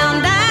going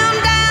down, down,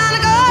 down,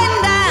 going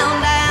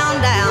down,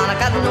 down, down. I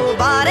got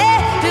nobody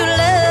to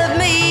love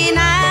me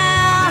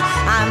now.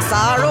 I'm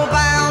sorrow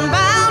bound,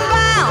 bound,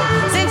 bound.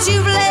 Since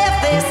you've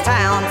left this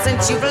town,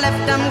 since you've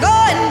left, I'm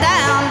going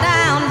down,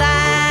 down,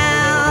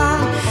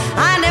 down.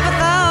 I never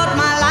thought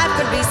my life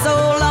could be so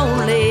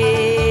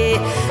lonely.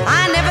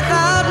 I never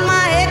thought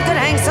my head could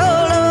hang so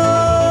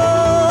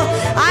low.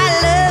 I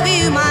love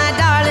you, my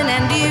darling,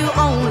 and you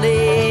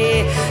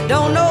only.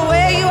 Don't know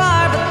where you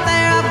are, but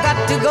there I've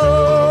got to go.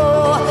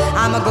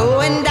 I'm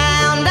a-going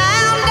down,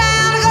 down,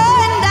 down,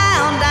 going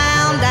down,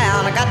 down, down.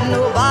 I got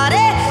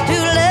nobody to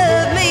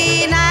love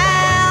me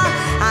now.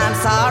 I'm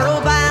sorrow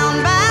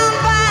bound, bound,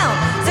 bound.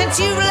 Since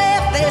you've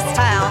left this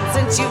town,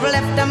 since you've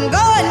left, I'm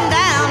going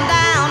down,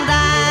 down, down.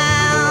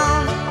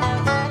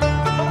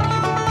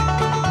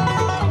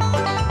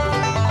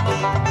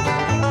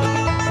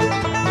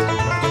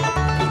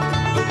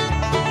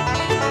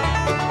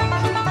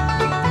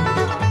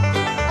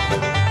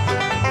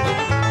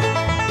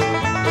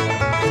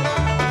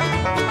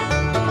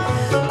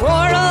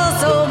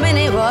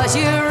 Was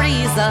your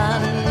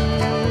reason?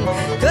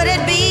 Could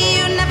it be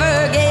you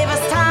never gave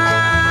us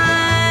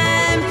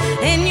time?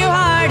 In your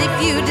heart,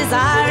 if you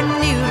desire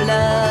new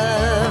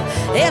love,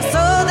 if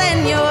so,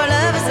 then your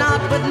love is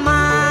not with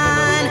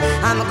mine.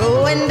 I'm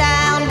going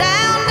down,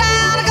 down,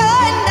 down,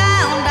 going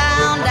down,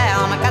 down,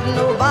 down. I got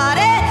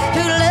nobody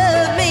to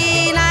love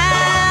me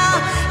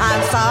now.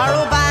 I'm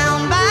sorrow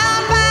bound,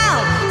 bound,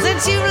 bound.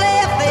 Since you've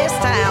left this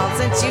town,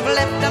 since you've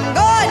left, I'm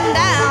going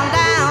down,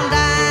 down, down.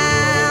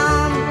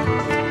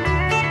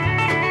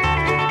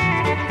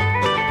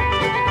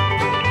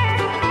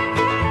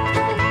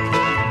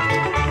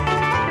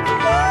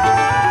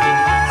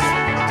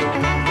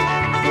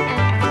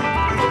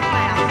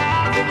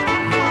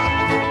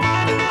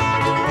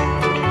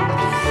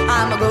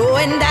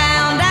 Going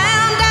down,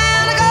 down,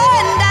 down,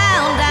 going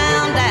down,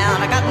 down, down.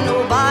 I got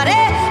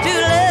nobody to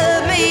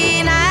love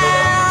me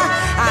now.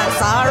 I'm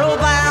sorrow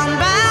bound,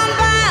 bound,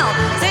 bound.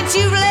 Since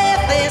you've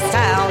left this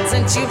town,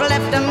 since you've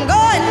left, I'm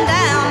going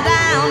down,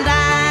 down,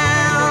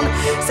 down.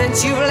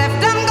 Since you've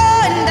left, I'm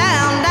going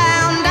down,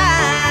 down, down.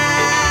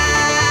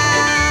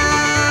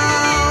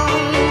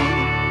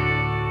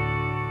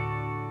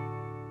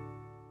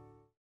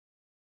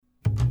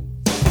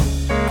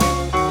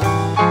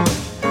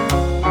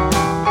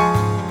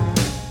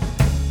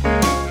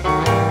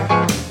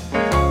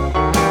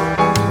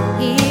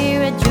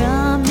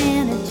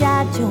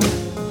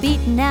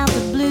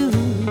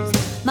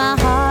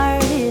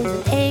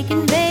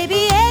 Aching,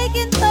 baby,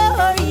 aching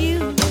for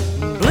you.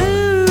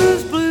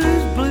 Blues,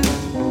 blues, blues.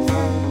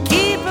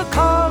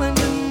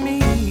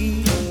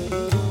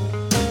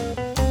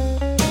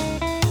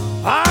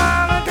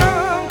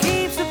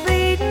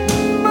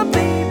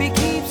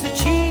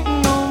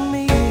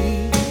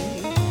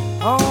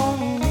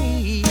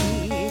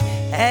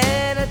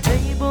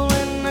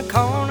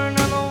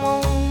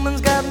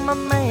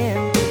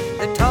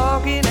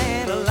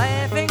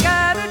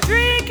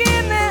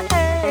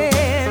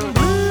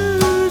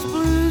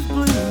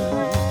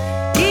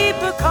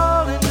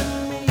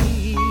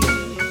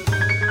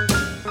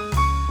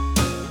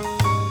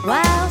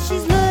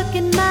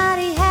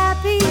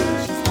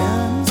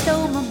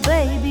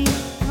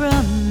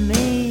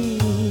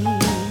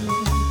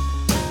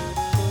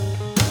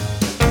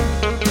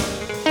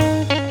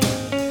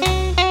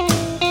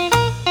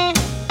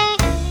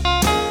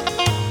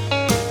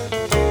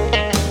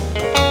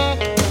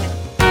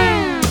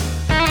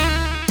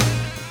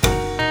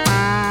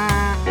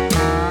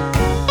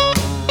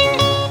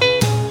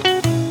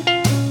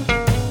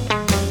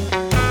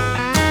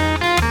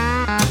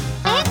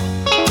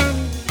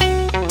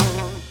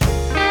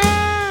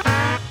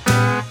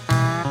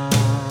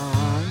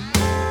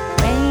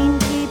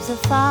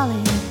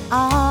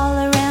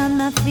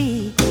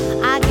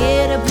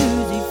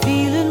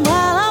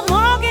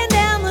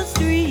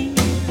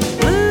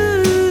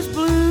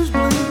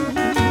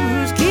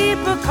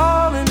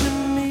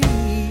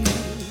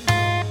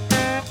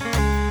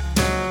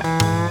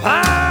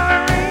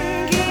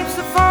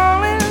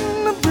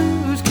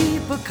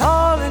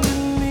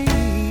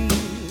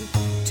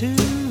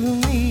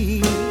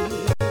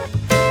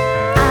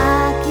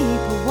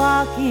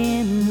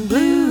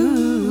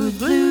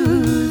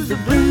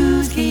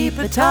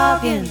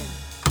 talking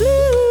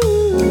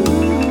blues,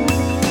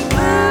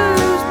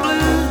 blues,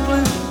 blues,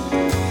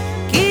 blues.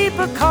 Keep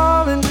a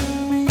calling to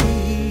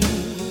me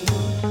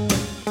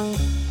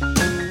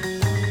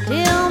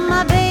till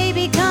my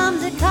baby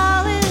comes a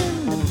calling.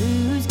 The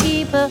blues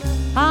keep a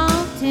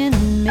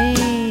haunting me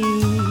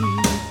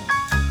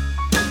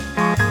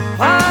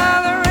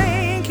while the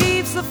rain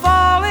keeps a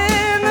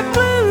falling. The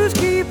blues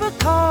keep a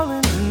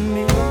calling to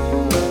me.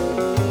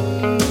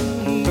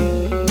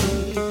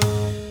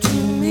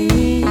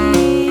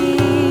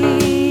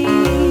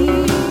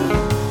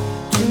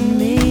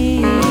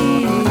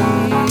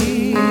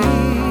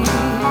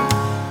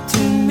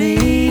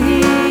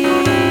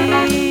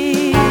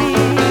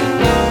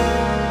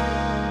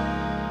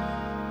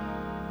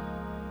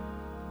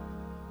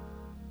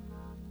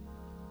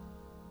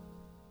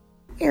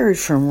 Heard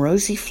from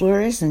Rosie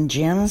Flores and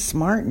Janice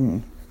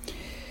Martin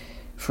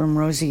from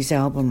Rosie's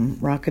album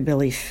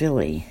Rockabilly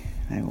Philly.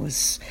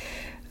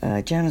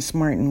 Janice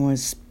Martin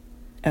was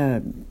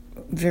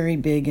very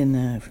big in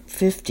the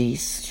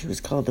 50s. She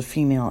was called the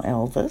female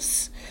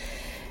Elvis,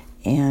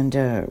 and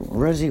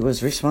Rosie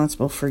was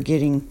responsible for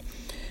getting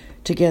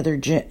together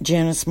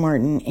Janice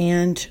Martin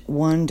and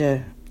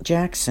Wanda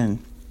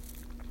Jackson,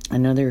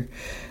 another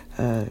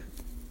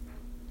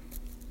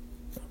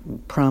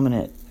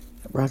prominent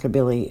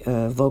rockabilly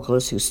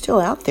vocalist who's still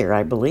out there,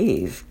 I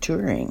believe,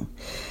 touring.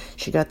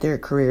 She got their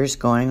careers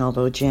going,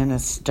 although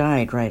Janice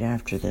died right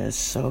after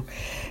this.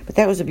 But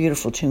that was a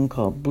beautiful tune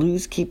called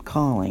Blues Keep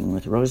Calling,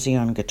 with Rosie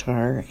on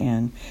guitar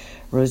and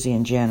Rosie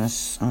and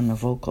Janice on the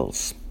vocal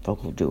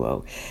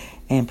duo.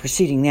 And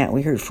preceding that,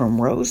 we heard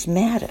from Rose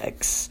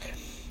Maddox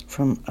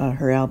from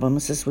her album.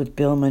 This is with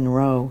Bill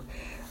Monroe.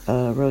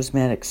 Rose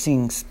Maddox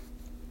sings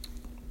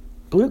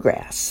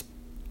bluegrass.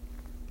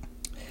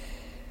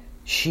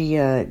 She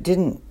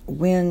didn't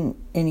win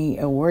any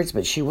awards,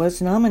 but she was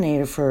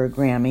nominated for a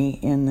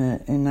Grammy in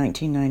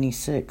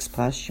 1996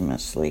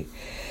 posthumously.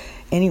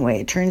 Anyway,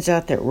 it turns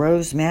out that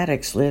Rose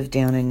Maddox lived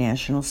down in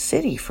National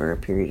City for a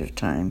period of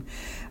time,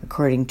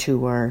 according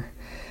to our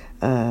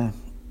Alan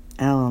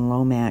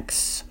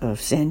Lomax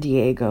of San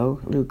Diego,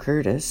 Lou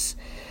Curtis,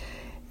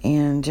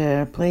 and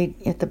played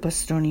at the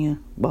Bostonia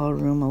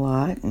Ballroom a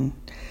lot and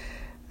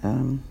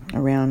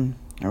around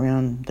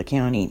the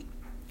county.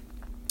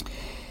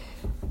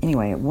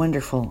 Anyway, a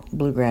wonderful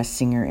bluegrass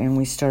singer, and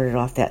we started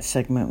off that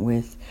segment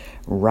with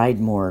Ride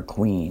More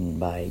Queen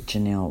by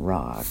Janelle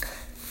Rock.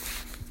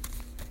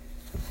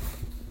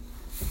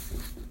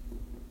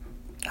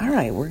 All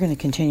right, we're going to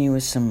continue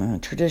with some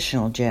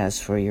traditional jazz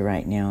for you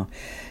right now.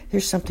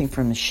 Here's something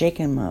from the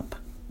Shake 'Em Up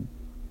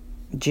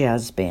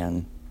Jazz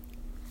Band,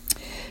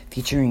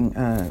 featuring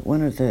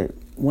one of the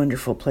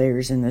wonderful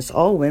players in this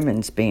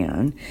all-women's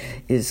band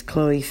is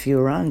Chloe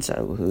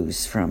Fioranzo,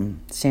 who's from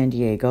San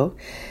Diego.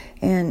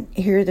 And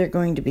here they're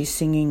going to be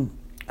singing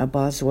a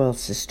Boswell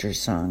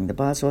Sisters song. The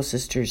Boswell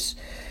Sisters,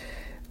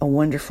 a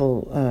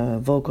wonderful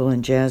vocal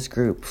and jazz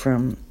group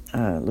from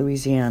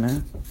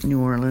Louisiana, New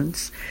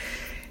Orleans,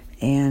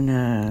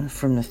 and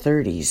from the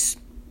 30s.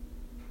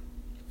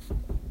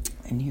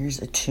 And here's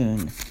a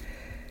tune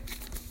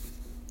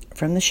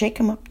from the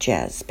Shake 'Em Up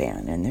Jazz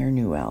Band and their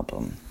new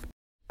album.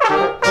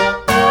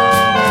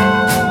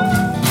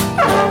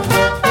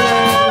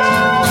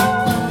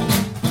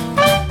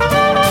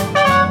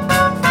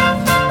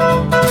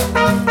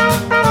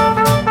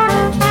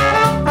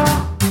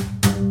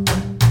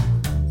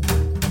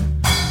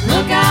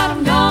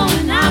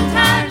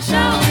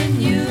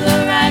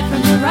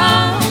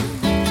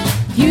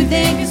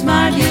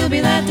 You'll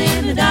be left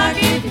in the dark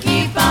if you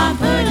keep on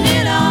putting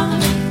it on.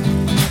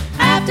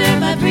 After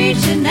my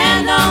preaching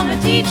and all my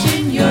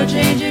teaching, you're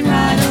changing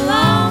right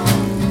along.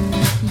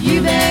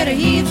 You better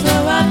heed,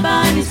 slow up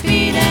on your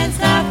speed and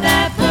stop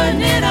that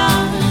putting it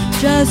on.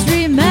 Just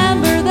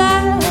remember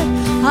that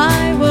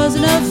I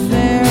wasn't a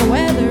fair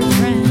weather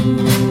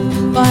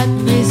friend, but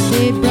they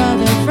say,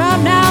 brother,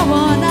 from now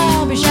on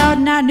I'll be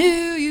shouting, I knew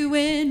you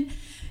when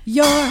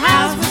your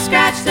house was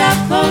scratched up,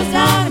 closed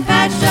on and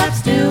patched up,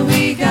 still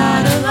we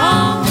got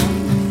along.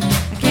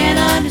 I can't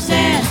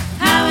understand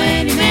how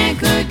any man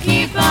could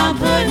keep on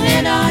putting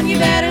it on. You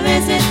better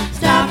listen,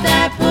 stop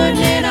that putting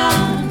it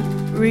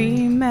on.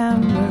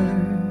 Remember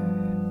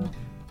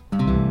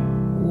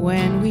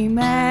when we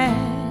met,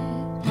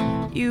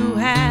 you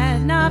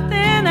had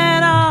nothing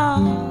at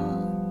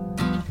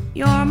all.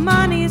 Your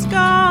money's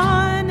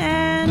gone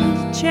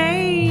and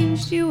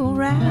changed you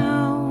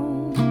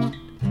around.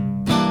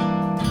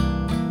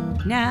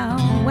 Now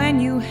when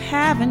you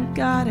haven't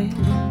got it,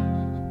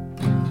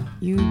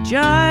 you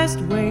just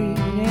wait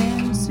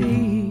and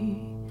see.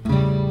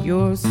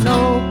 Your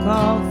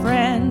so-called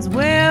friends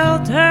will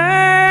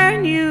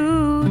turn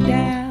you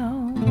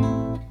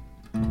down.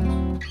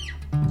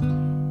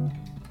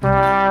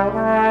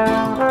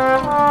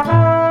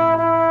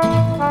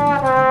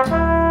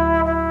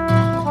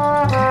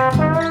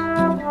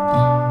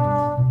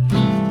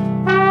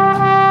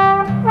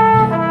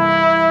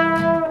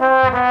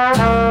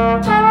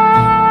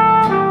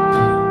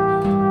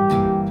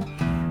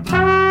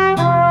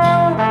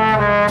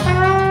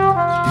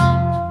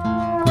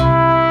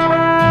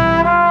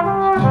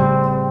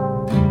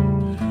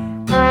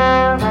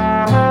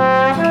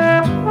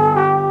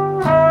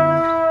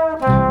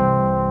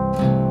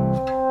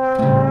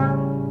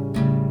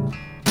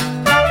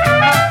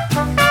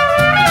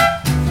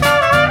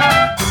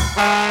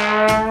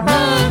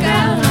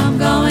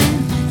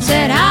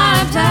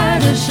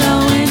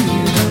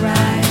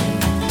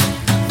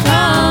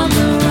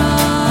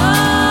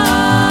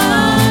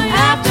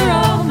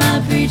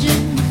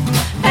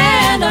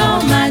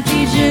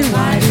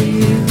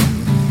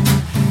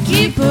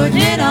 putting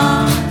it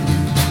on.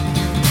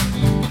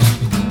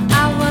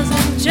 I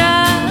wasn't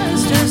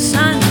just a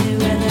Sunday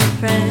weather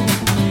friend,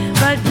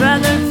 but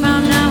brother,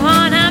 from now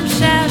on I'm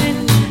shouting,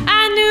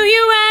 I knew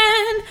you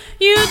and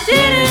you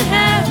didn't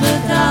have a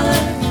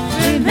dollar.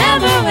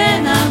 Remember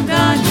when I'm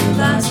gone, you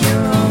lost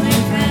your only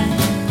friend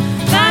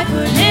by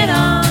putting it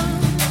on.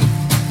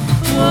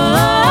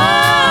 Whoa.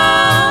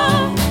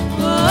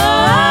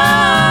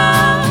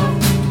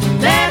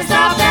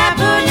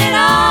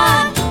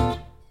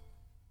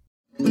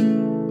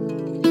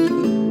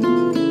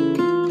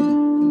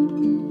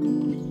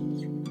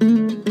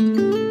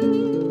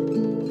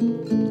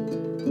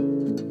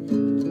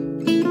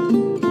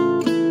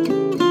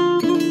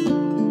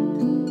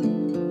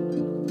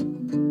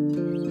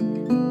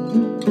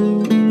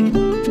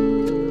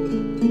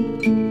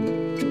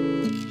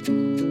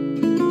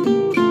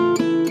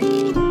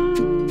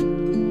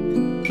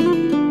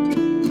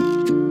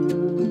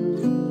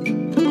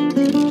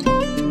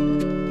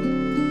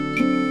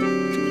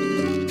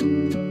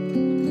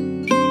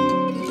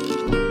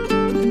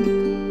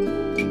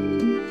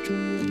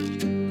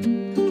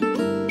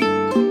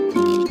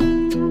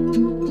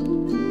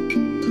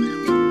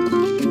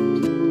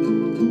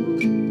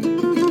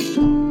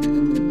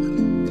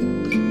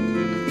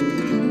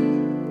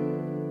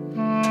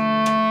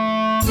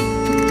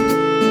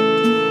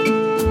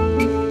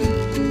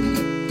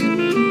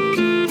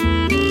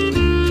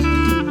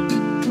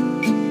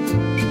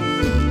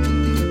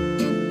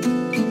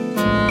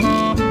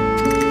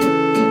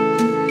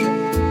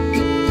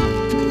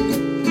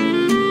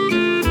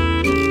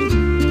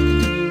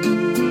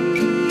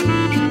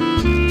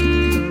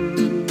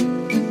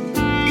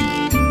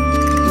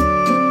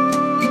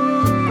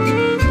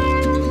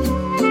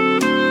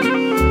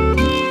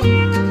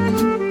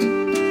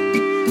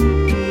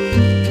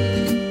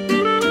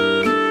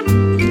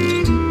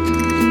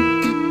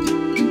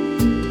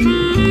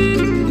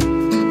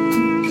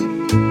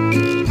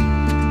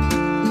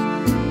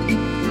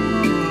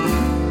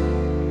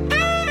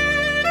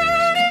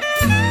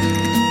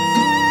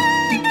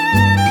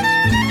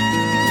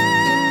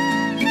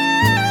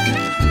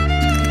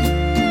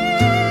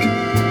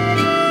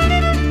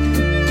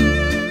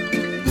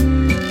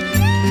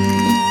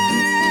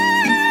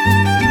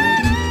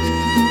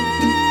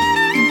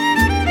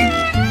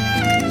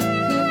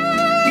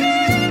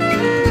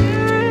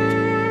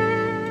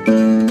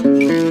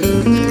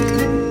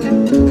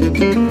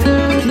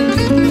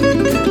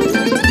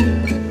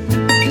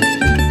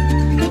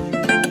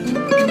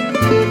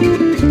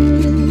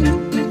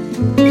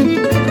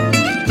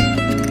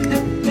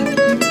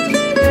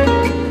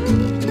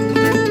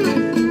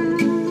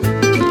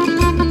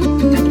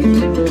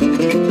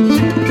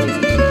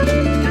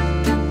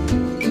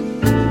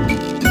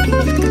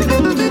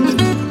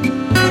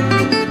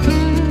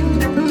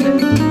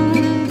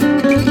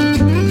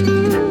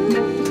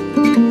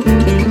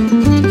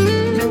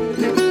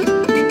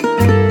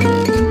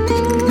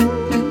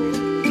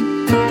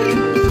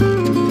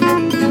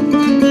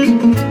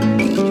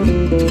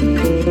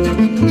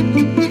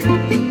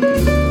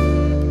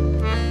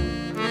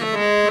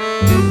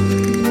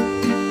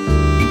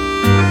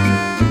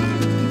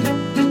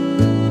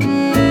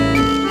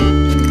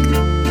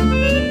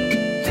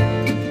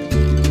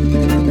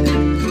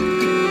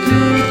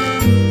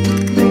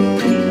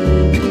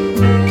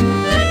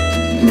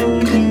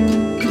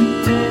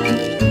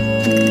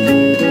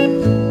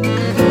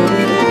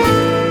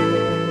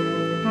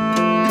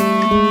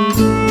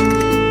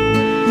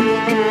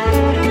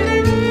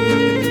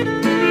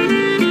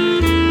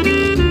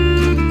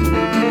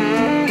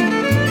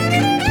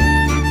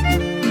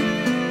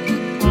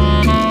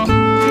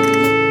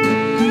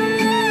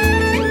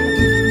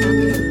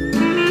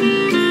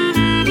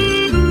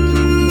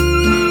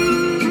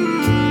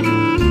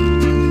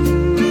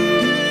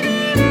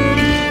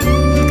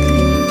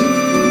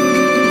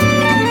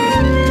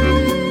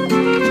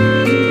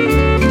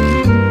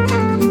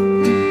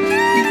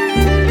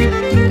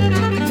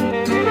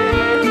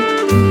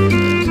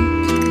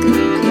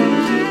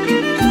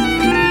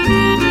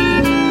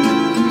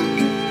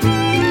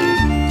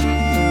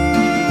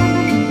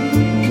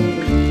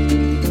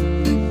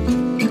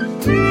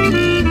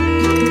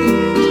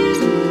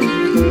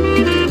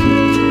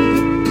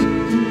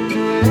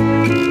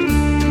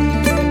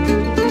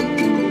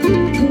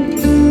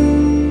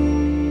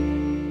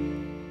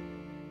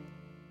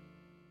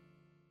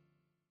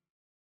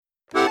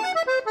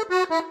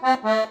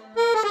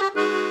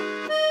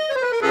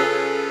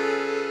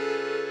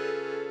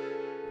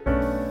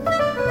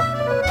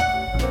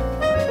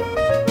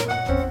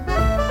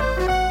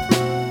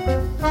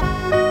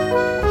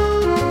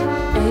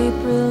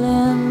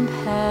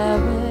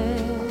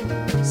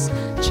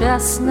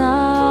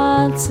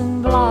 chestnuts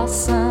in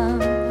blossom,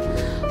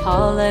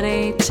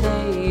 holiday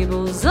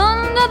tables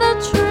under the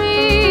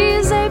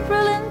trees,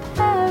 April in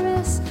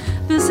Paris.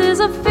 This is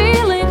a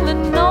feeling that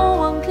no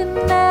one can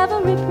ever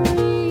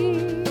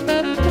reprieve.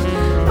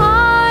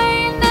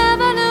 I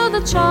never knew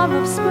the charm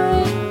of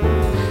spring,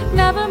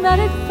 never met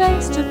it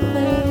face to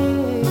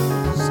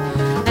face,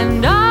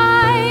 and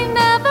I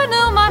never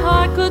knew my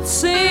heart could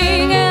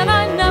sing, and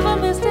I never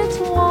missed it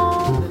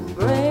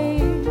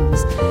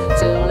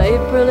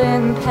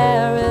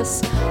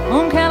Paris.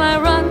 Whom can I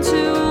run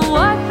to?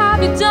 What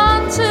have you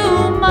done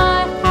to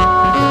my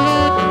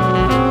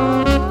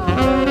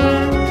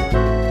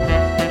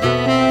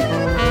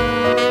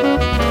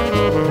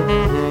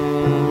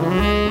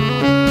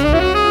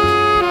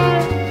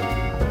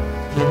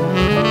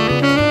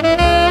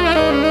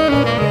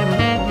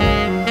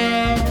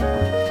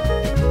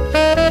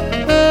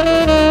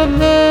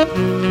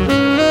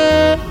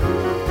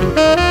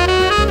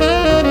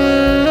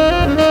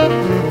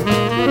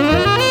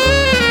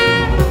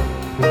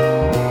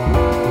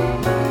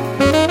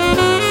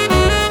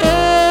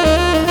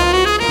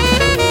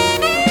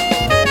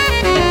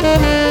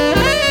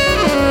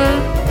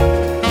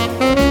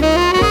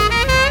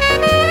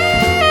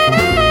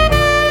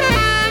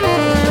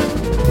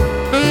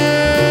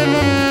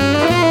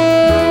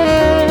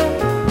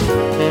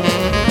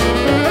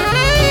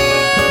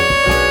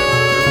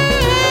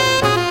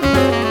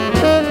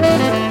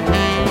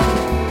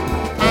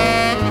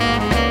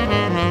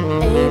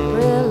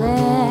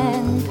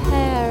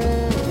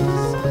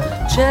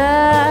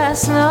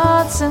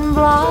chestnuts in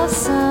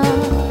blossom,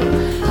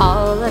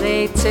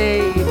 holiday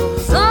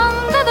tables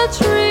under the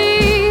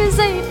trees,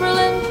 April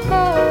in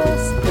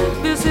Paris.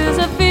 This is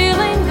a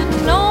feeling that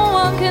no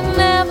one can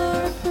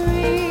ever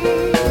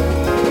agree.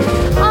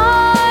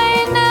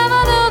 I never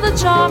knew the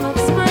charm of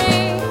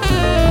spring,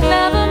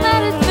 never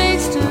met it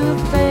face to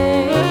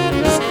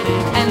face,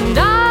 and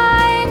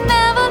I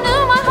never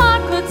knew my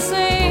heart could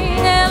sing,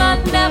 and I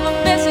never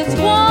miss its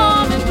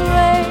warm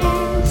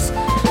embrace.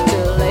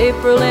 Till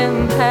April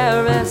in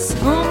Paris,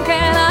 whom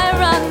can I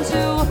run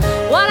to?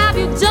 What have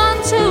you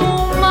done to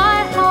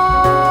my heart?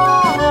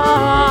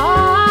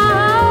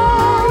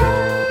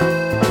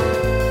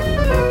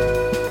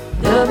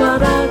 Never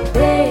that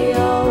day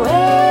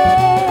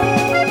away.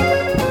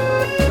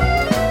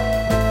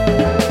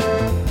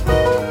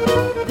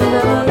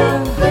 Never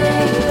that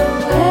day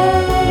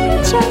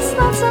away.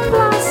 Chestnuts and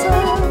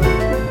blossom,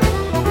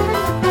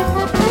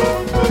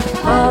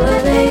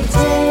 holiday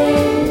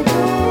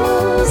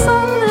tables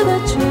under the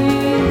tree.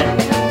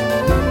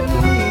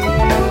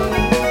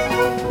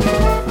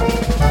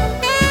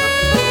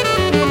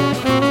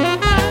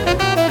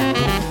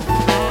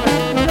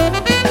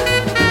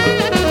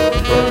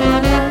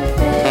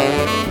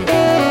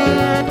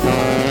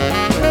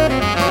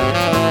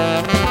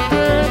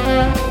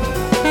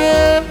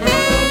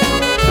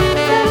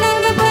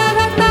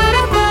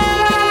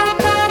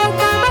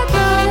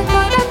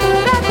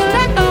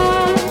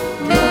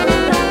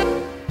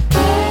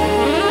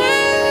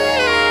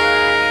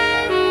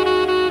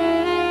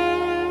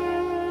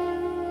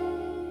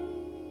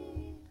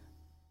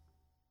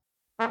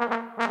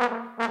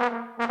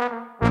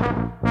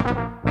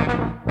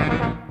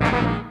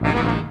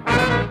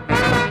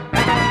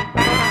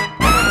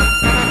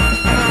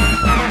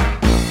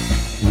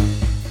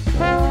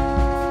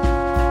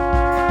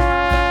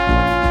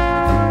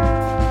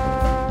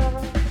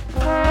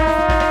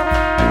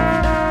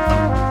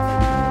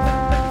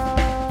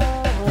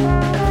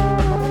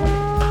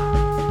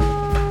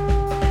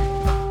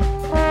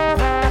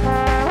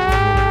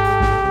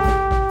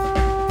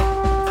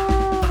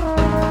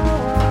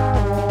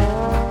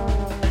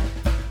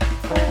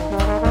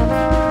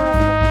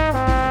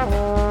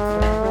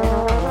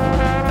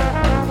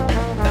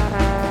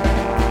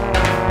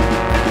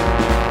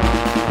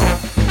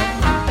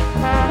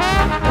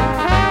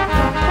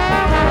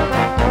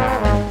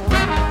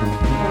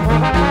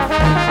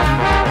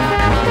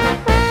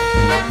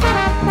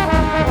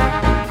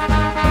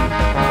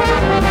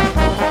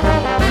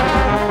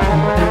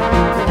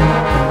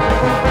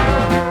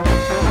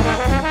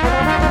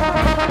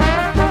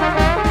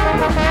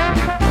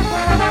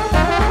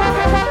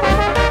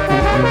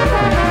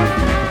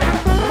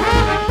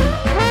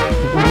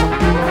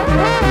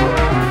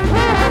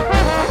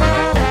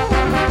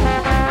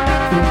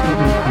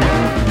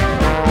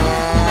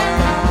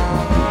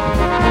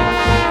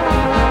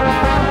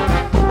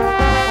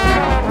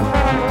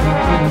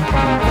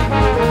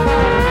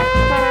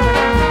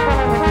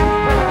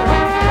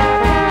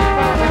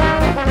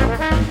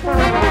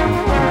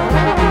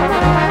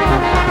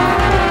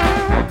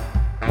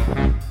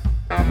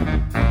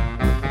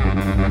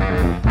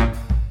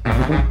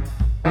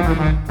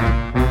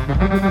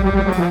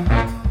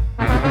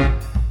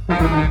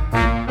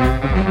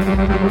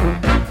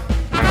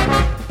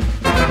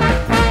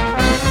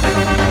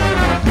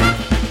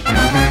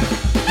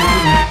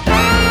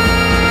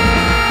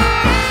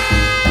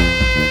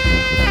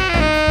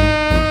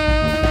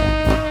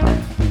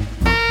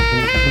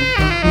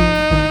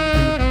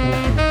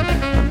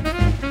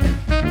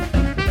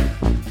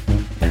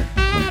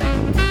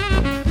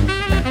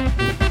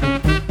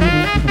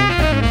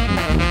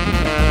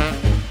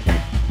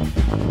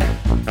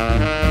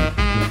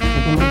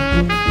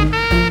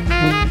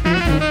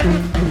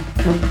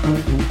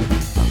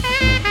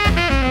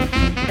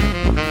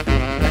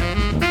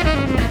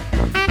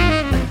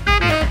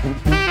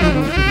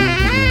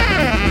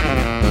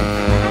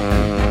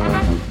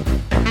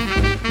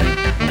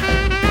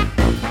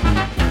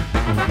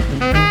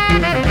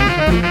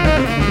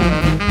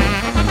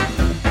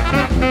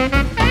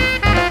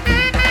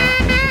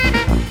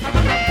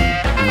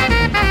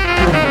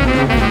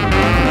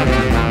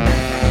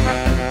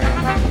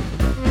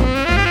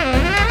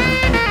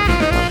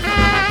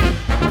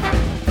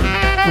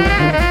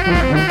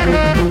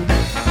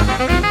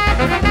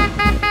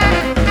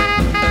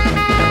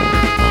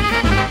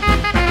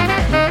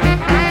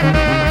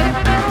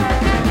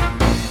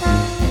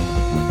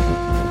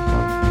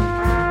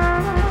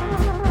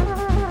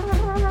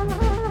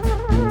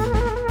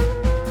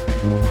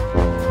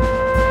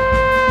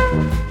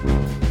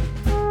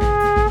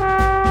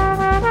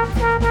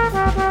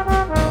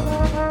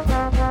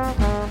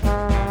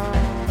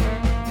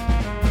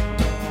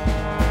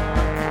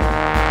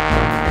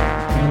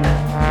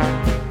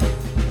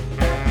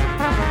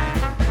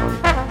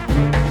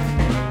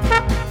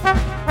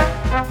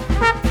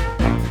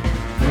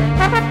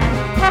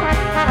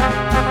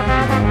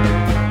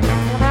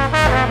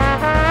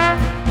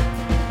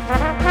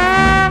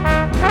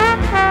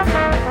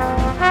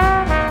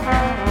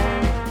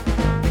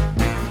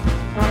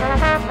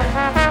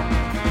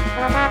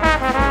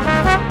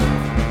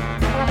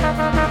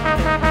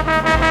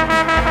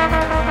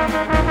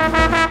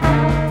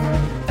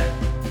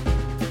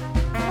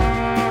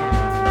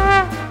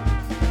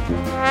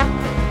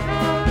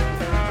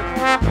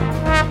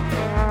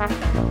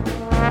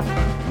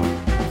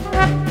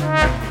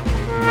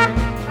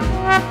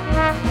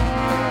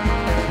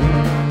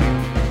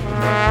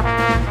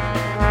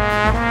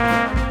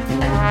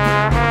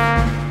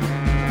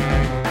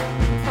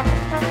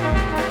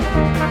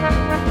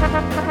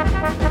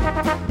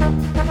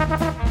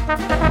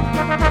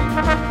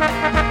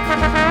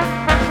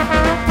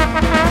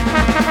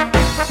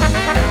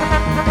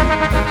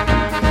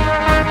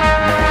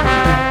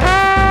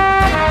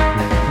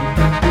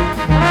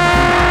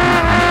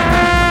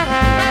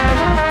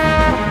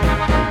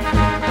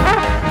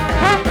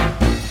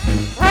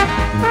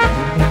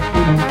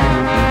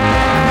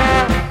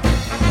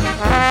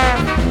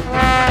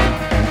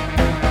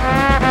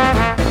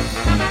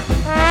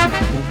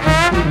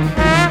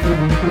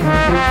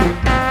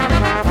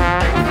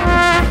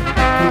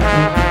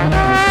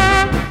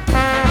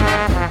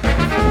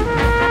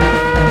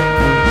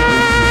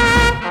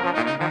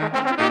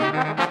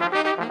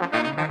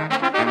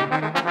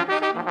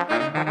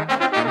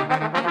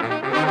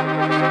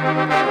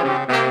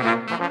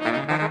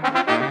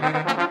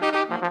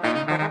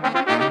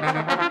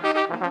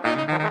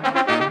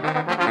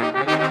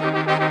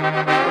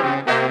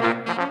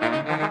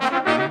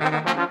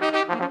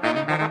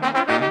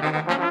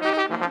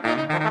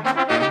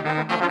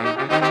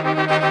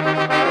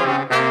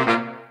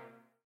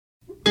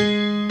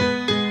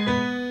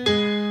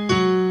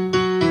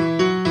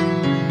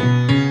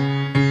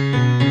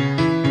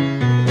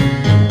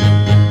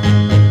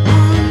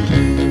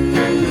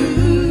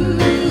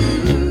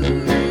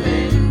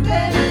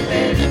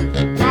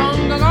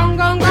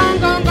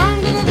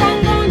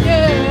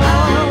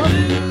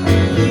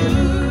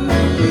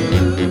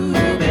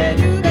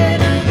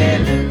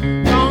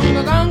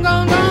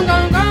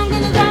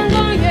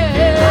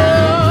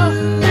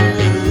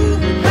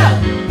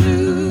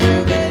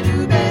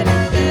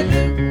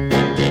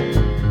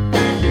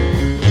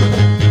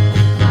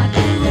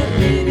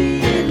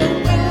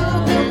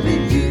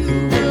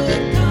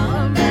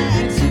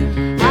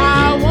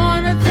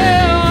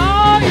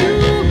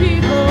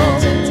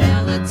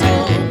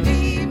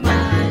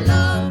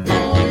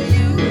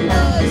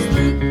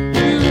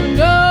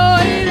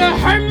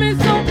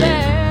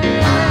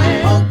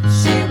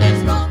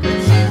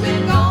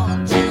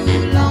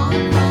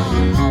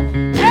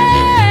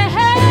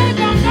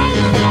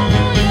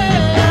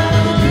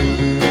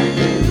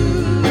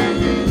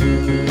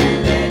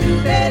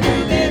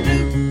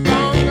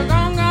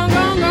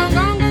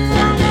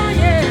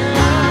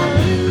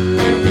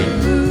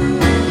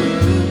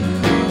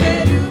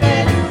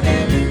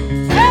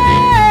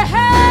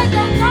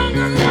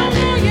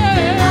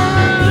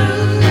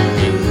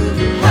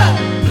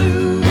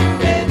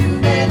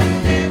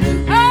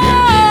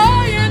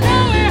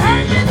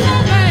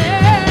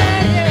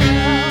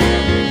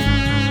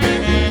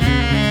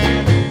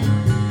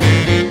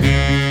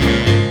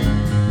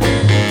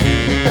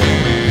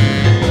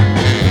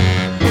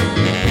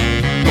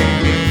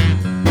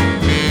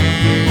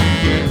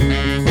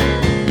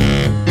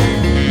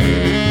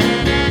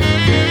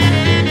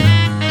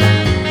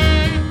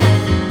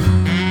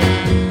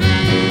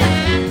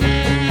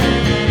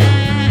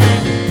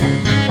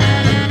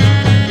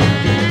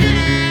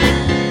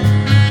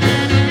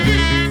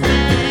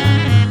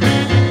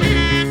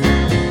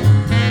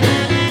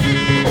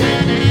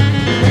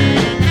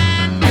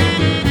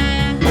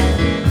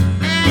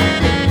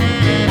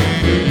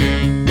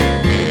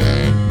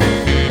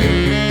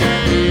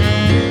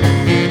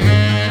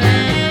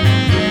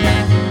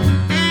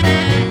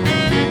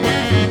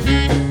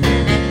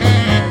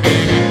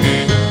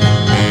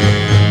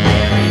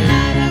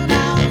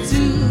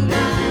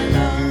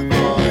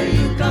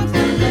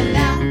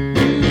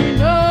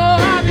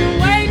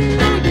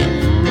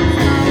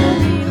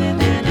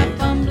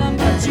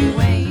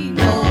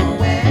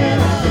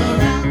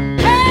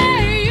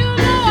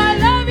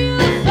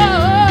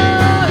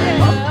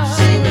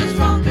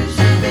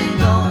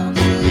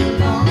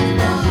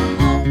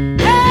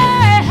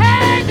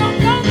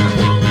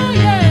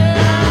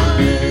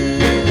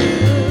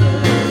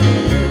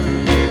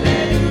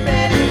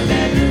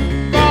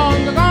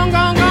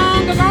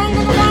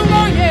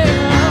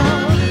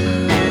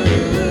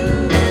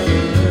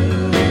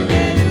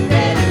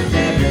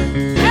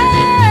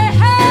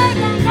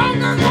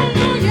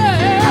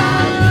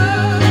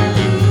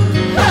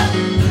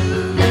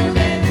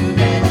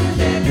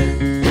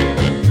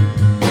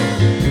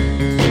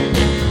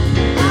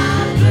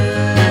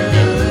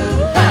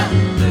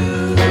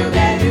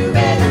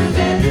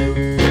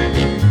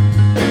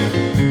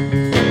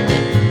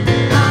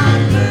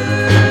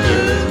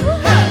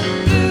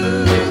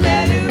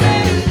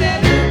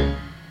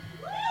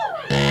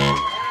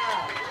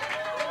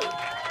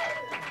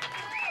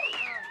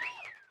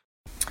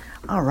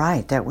 All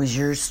right, that was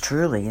yours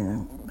truly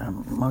in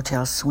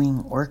Motel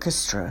Swing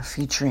Orchestra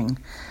featuring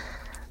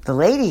the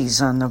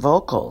ladies on the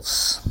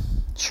vocals.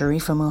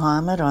 Sharifa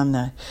Muhammad on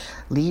the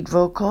lead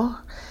vocal,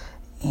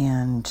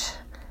 and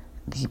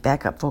the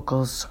backup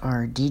vocals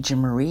are Deja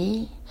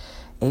Marie,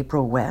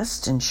 April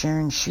West, and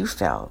Sharon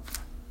Schufelt.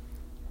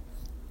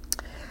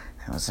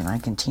 That was an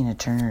Ike and Tina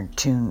Turner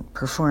tune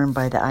performed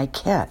by the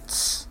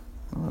Ikettes.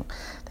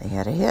 They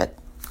had a hit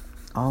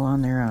all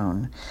on their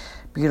own.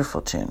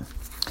 Beautiful tune.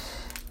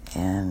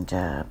 And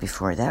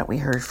before that, we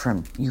heard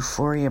from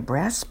Euphoria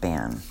Brass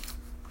Band.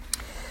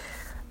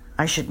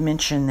 I should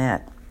mention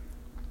that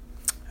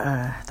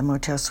the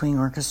Motel Swing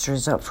Orchestra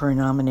is up for a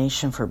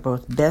nomination for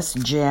both Best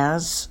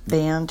Jazz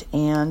Band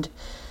and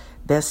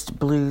Best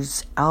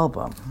Blues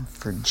Album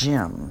for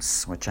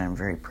Gems, which I'm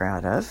very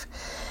proud of.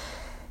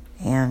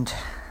 And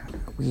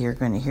we are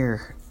going to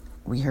hear,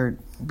 we heard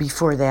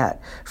before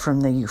that from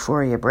the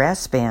Euphoria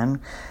Brass Band,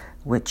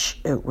 which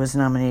it was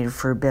nominated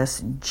for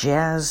Best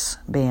Jazz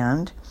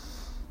Band.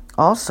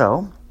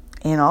 Also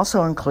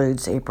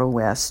includes April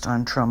West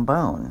on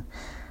trombone,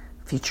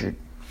 featured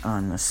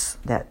on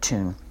that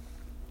tune.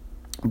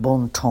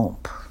 Bon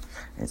Temps,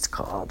 it's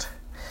called.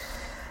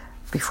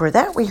 Before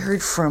that, we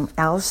heard from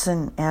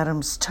Allison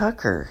Adams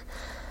Tucker,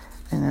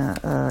 an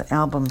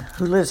album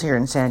who lives here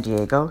in San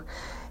Diego,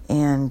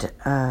 and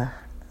that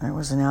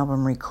was an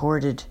album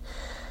recorded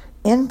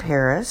in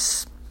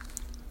Paris.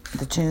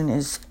 The tune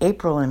is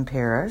April in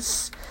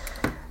Paris.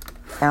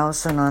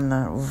 Allison on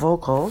the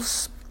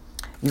vocals,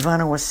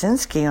 Ivana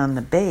Wasinski on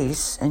the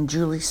bass, and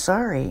Julie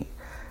Sari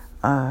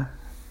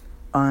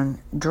on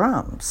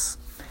drums.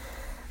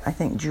 I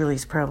think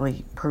Julie's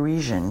probably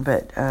Parisian,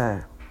 but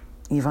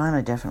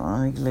Ivana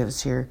definitely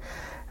lives here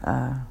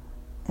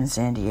in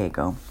San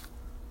Diego.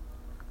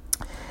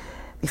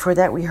 Before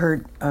that, we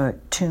heard a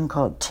tune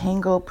called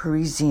Tango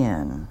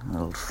Parisien, a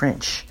little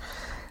French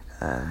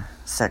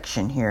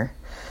section here.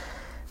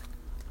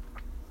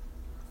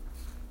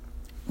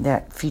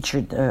 That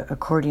featured the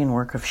accordion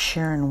work of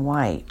Sharon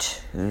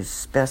White,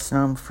 who's best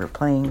known for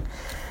playing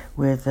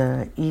with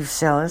Eve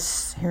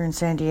Sellis here in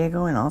San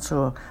Diego, and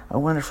also a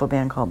wonderful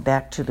band called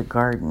Back to the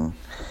Garden.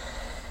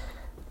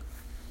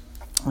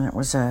 And it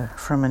was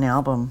from an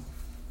album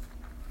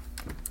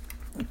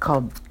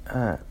called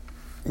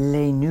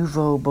Les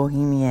Nouveaux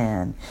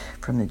Bohemiens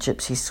from the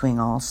Gypsy Swing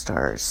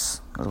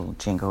All-Stars. A little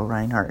Django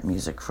Reinhardt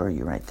music for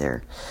you right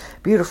there.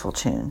 Beautiful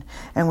tune.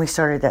 And we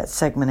started that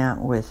segment out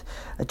with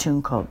a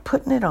tune called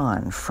Puttin' It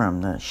On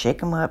from the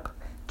Shake 'Em Up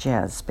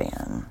Jazz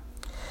Band.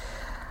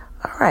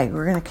 All right,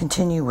 we're going to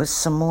continue with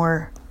some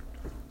more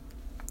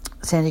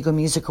San Diego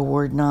Music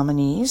Award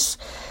nominees.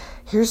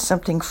 Here's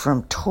something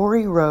from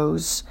Tori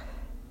Rose.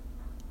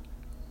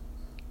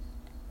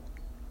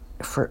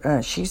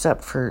 She's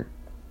up for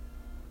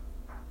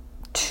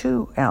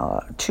two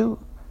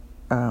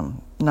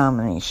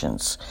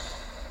nominations,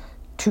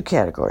 two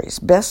categories: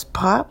 Best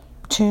Pop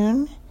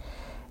Tune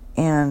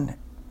and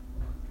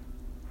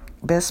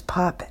Best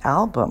Pop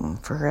Album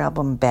for her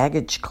album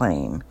Baggage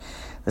Claim.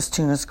 This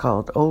tune is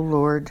called Oh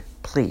Lord,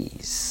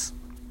 Please.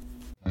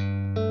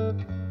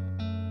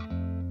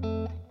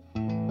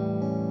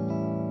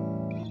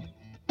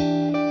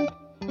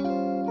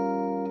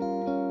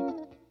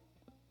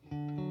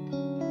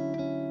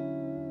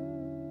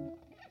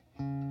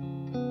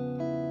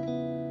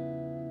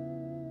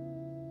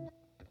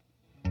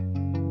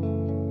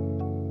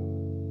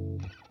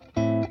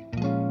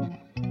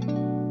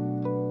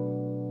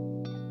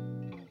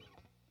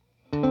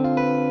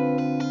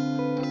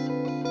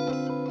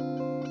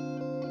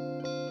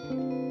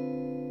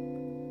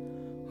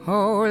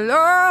 Oh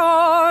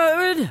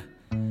Lord,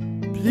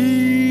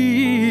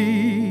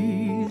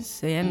 please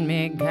send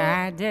me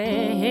guidance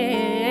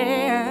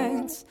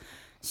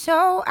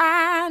so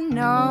I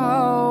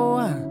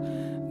know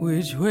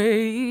which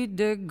way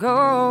to go.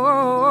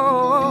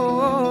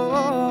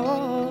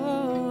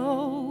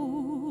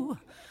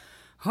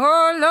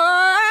 Oh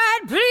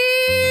Lord, please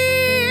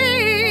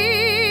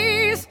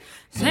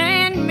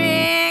send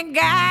me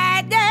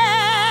guidance.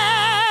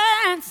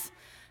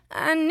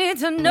 I need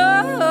to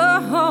know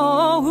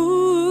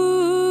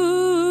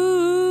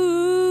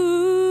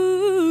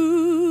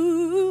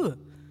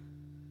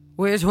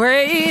which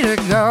way to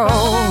go.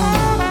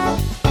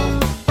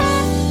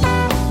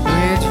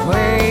 Which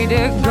way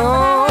to go.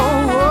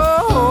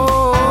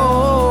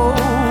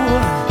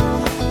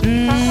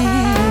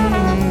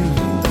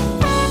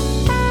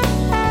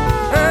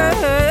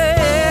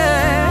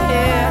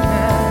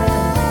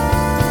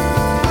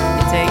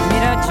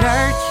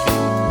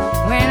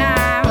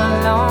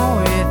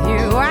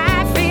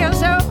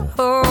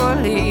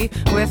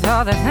 With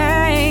all the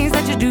things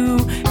that you do,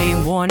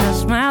 ain't worn a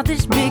smile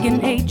this big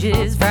in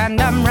ages.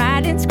 Find I'm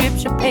writing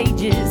scripture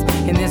pages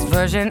in this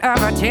version of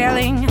our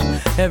telling.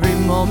 Every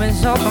moment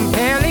so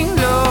compelling.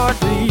 Lord,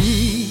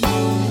 please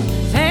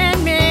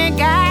send me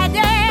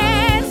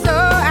guidance so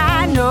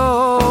I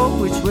know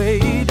which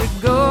way to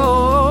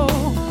go.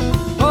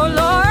 Oh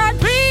Lord,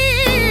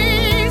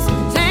 please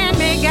send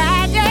me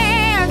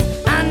guidance.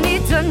 I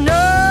need to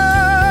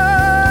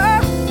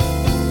know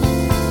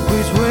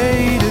which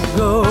way to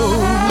go.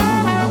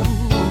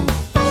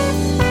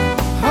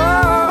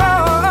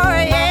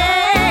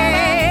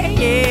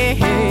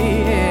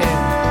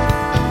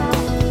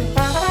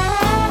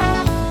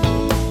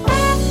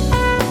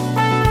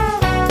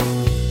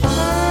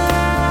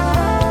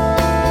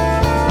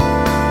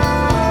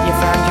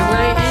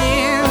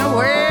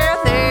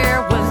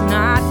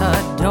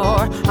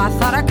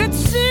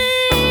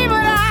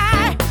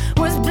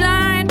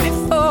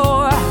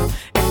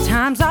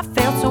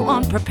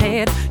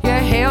 Prepared. You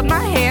held my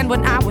hand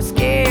when I was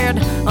scared.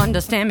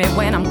 Understand me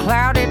when I'm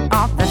clouded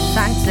off. The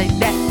signs say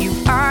that you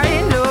are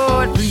in.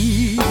 Lord,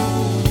 please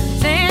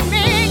send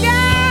me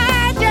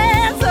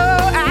guidance so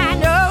I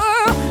know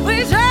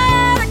which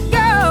way to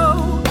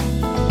go.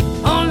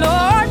 Oh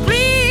Lord,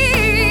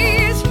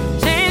 please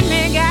send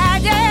me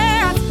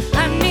guidance.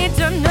 I need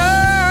to know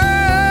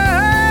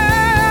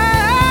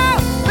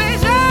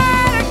which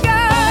way to go.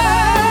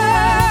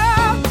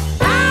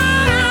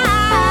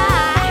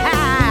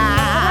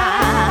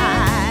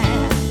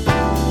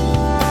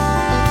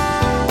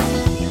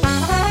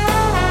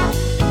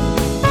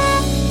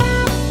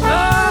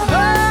 Oh,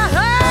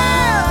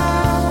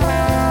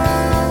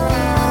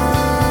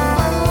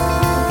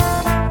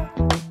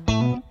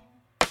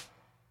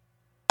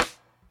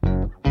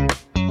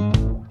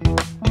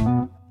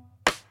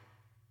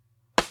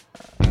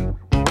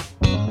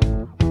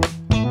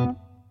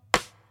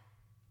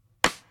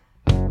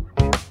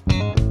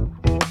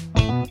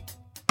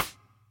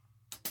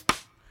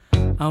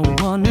 I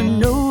wanna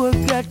know, I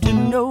got to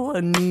know,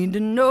 I need to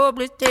know,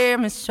 please tell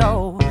me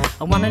so.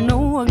 I wanna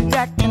know, I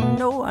got to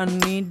know, I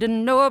need to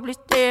know, please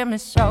tell me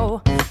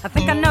so. I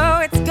think I know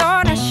it's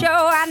gonna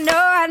show, I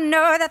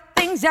know the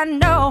things I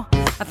know.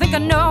 I think I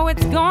know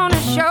it's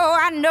gonna show,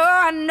 I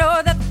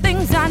know the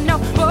things I know.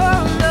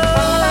 Oh, Lord.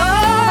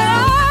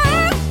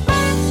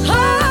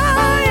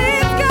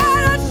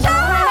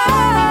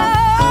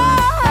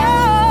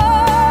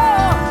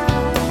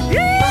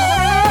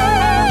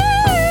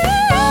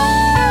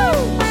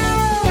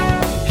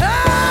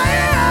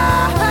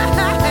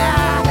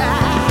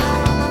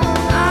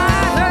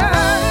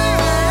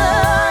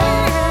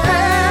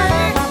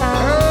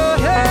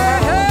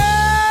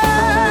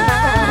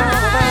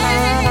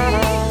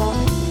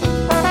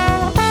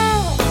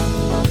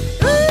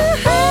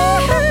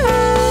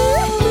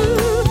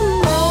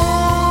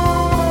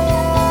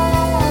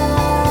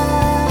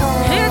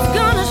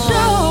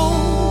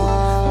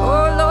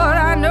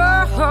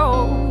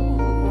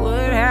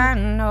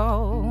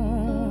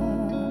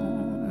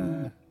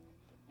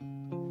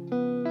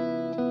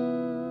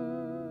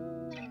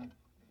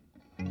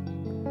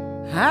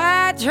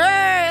 I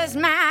trust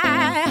my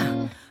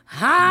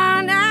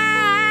heart now,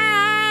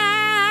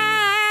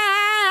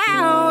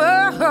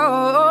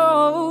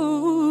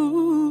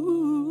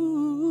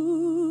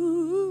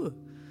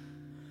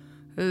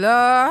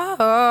 Lord.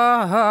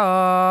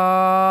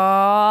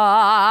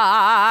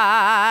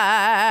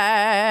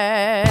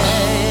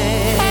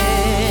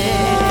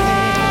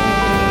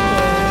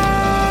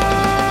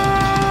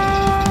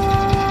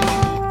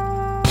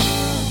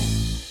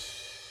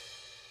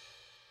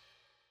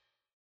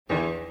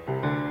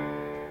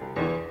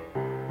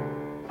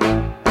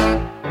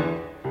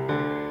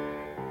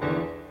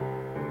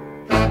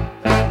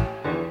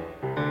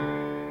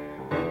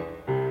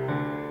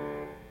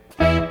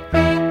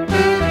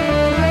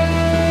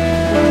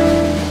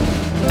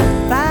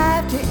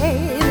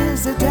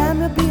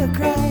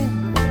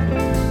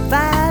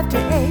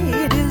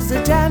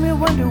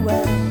 wonder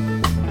why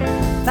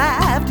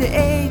 5 to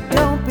 8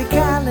 don't be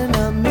calling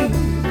on me.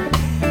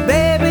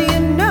 Baby, you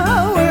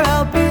know where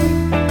I'll be.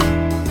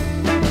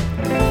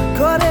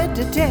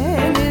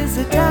 9:45 is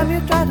the time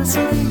you try to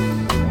sleep.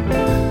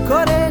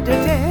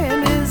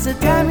 9:45 is the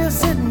time you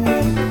sit and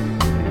weep.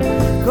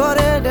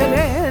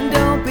 9:45,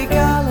 don't be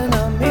calling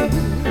on me.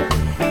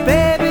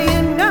 Baby,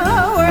 you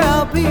know where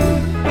I'll be.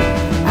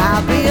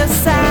 I'll be a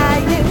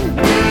sighing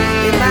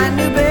in my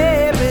new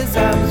baby's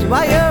arms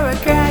while you're a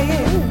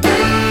crying.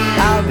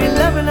 I'll be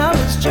loving all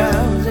his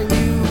charms and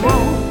you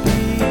won't be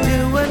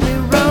doing me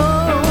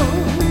wrong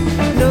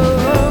no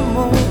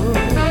more.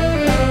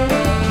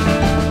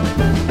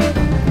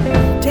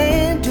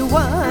 10 to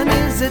 1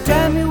 is the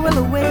time you will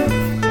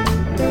awake.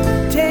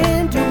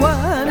 10 to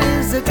 1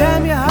 is the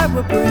time your heart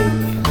will break.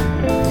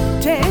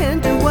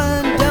 10 to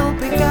 1, don't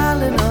be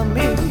calling on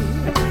me.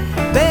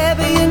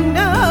 Baby, you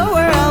know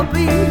where I'll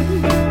be.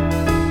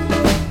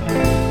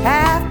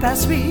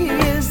 3:30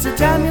 is the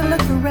time you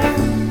look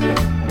around.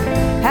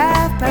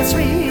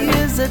 3:30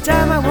 is the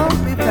time I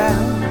won't be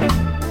found.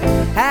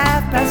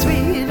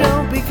 3:30,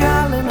 don't be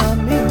calling on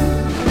me.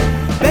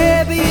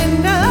 Baby, you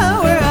know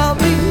where I'll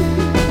be.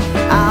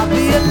 I'll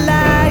be a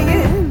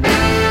lying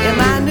in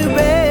my new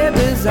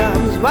baby's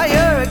arms while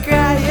you're a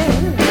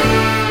crying.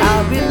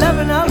 I'll be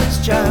loving all his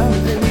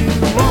charms and you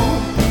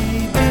won't be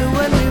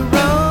doing me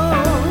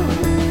wrong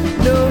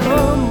no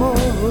more.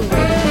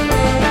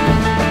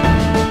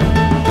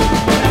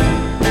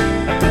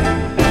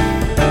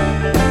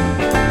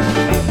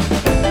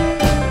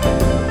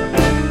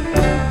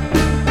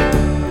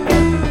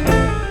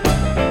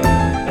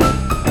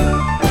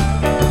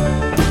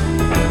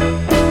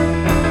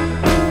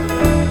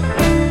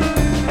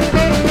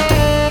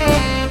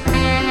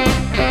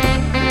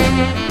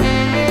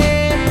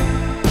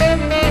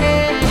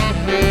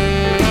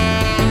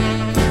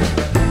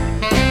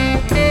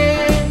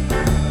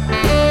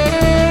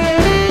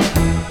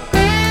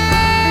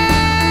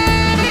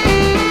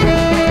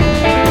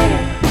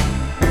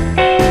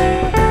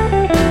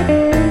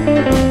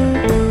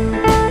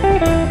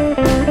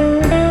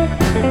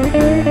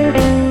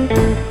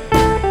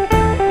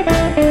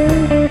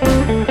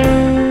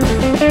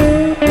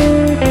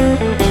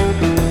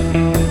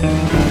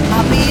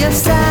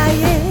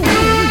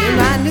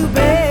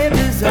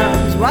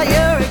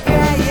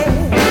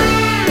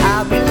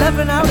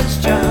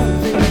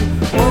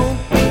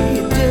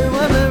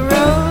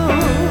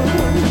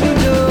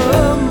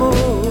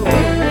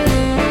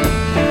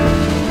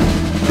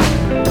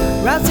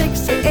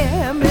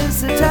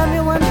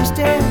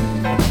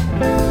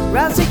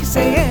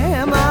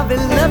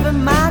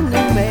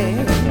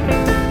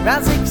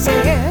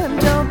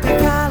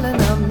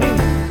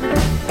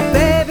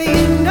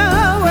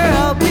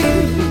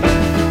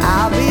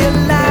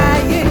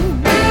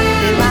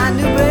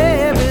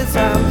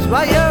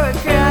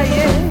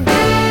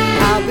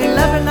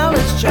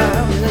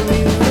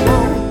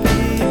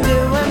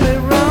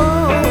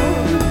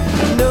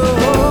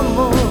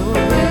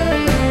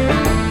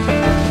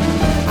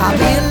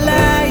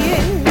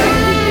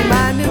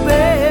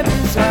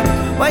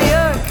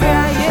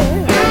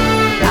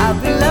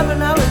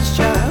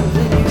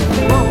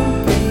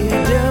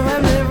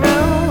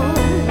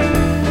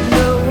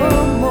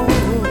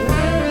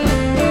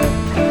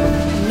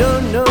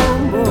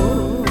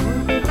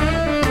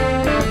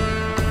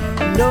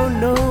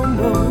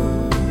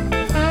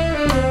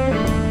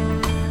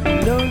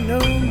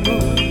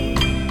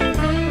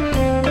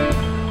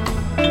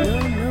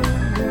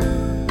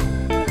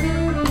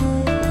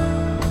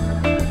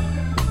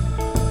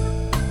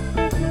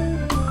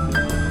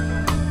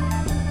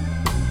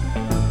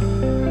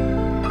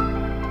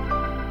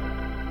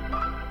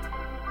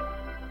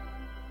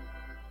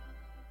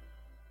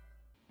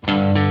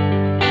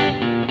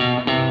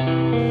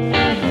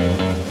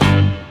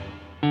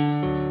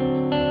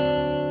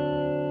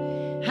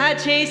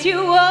 chase you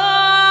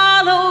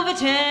all over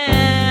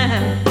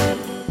town.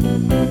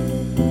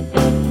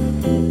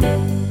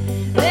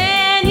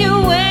 Then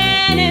you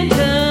went and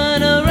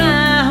turned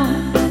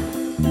around.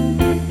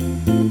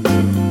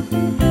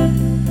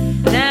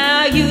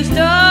 Now you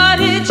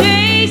started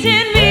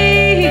chasing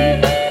me.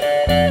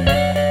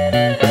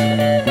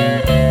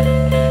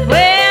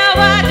 Well,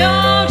 why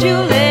don't you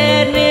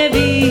let me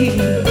be?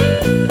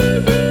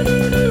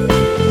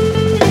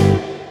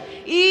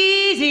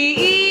 Easy,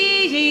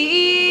 easy,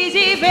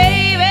 easy, baby.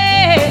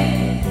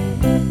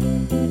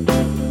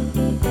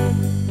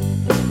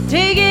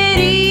 Take it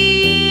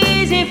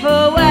easy for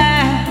a while.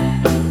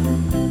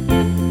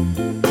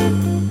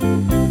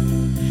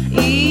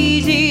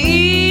 Easy,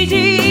 easy,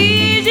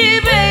 easy,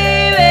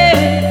 baby.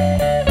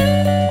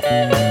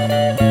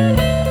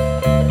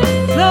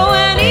 Slow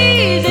and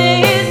easy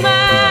is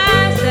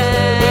my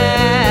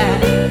style.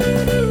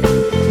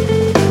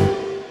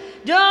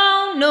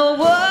 Don't know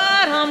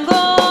what I'm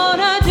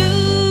gonna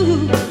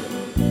do,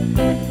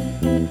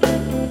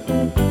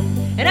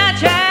 and I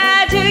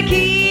tried to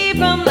keep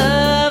from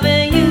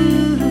loving you.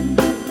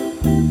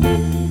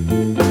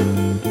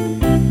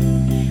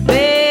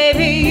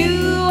 Baby,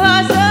 you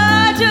are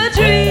such a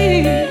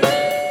treat,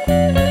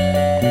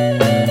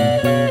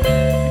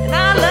 and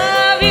I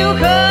love you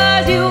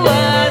 'cause you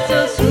are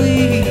so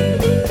sweet.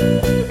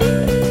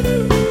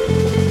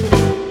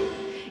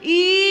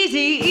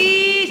 Easy,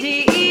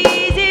 easy,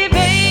 easy,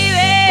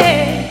 baby.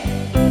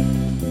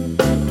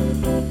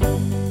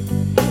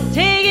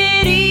 Take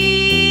it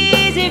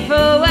easy for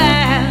a while.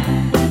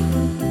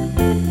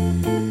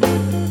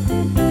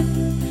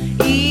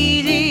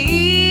 Easy,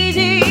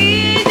 easy,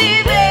 easy,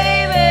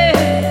 baby.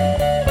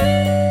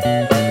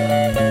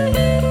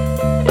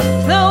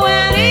 Slow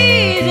and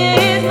easy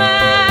is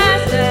my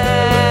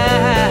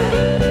style.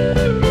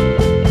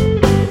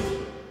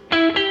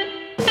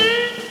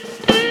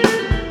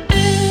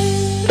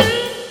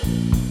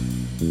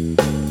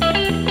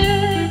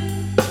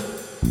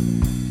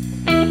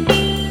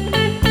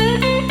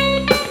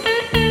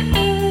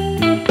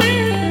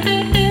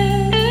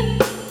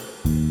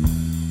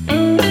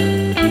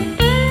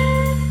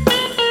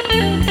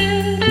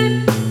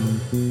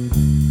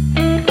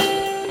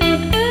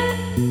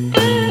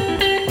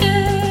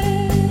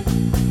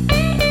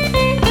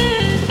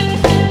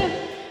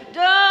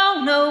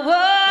 Don't know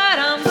what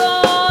I'm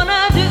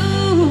gonna do,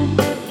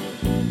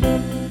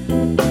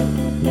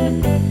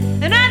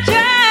 and I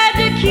tried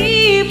to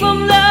keep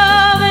from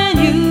loving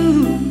you.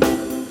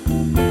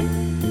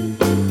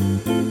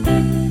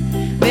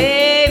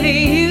 Baby,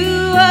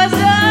 you are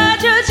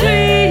such a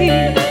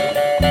treat,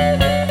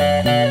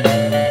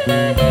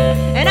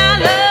 and I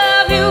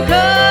love you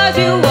 'cause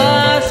you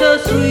are so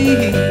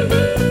sweet.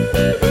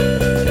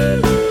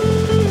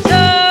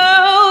 So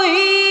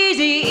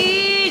easy,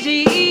 easy,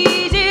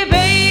 easy,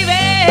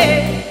 baby.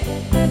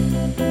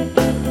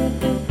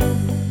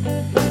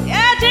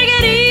 Yeah, take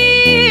it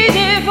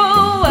easy for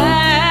a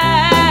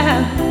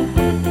while.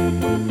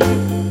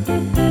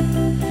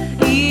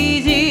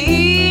 Easy,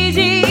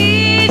 easy,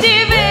 easy,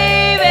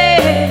 baby.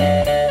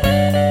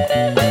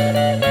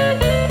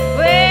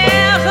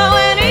 Well, slow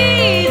and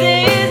easy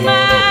is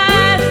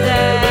my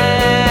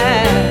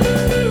style.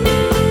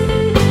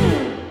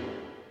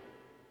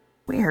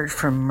 We heard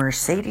from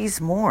Mercedes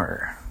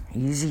Moore,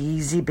 Easy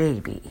Easy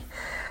Baby.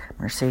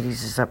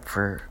 Mercedes is up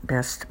for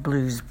Best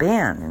Blues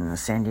Band in the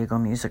San Diego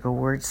Music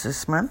Awards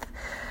this month.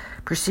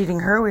 Preceding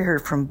her, we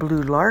heard from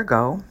Blue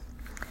Largo,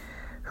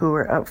 who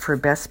are up for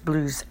Best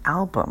Blues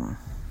Album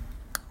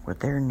with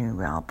their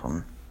new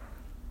album.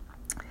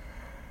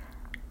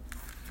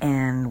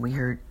 And we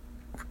heard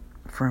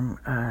from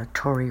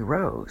Tori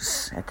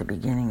Rose at the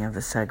beginning of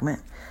the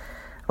segment,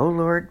 Oh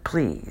Lord,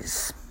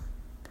 Please.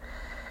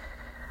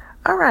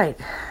 All right,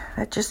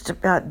 that just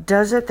about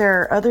does it. There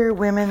are other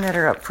women that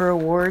are up for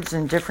awards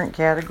in different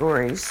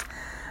categories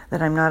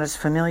that I'm not as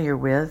familiar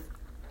with,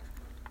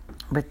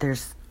 but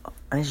there's,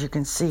 as you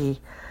can see,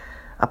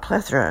 a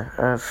plethora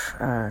of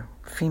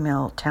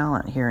female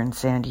talent here in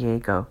San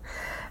Diego,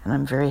 and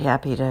I'm very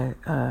happy to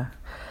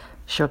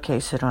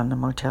showcase it on the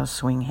Motel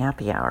Swing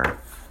Happy Hour.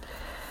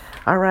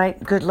 All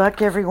right, good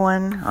luck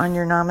everyone on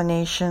your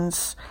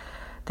nominations.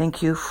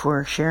 Thank you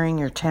for sharing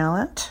your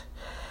talent,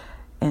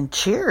 and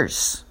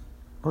cheers.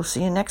 We'll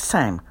see you next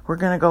time. We're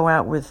going to go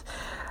out with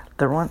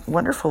the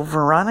wonderful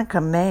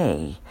Veronica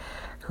May,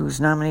 who's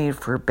nominated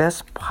for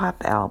Best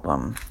Pop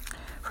Album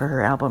for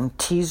her album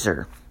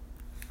Teaser.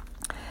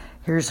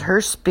 Here's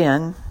her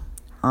spin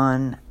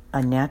on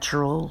A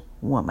Natural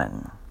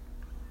Woman.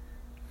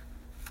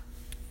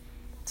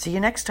 See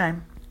you next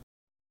time.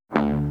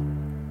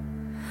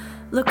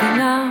 Looking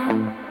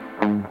out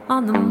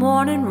on the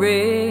morning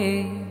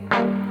rain,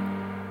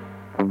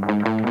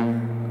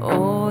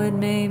 oh, it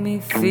made me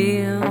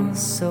feel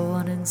so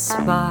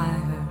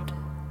uninspired.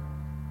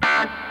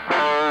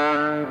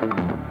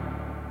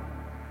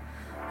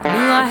 I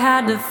knew I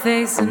had to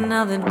face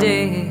another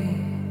day.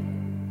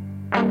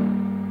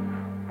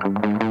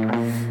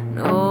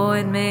 Oh,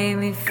 it made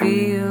me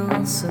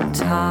feel so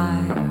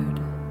tired.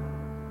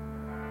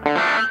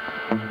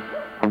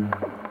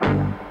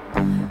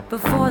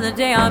 the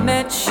day I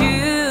met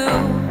you.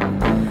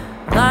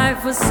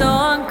 Life was so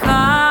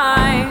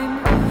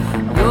unkind.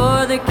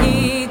 You're the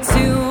key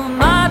to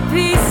my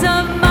peace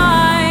of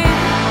mind.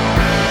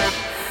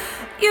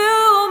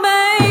 You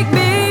make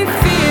me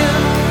feel.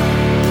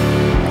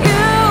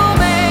 You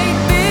make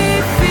me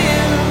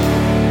feel.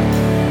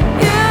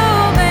 You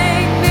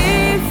make me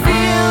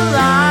feel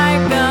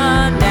like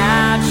a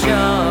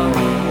natural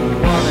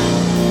woman.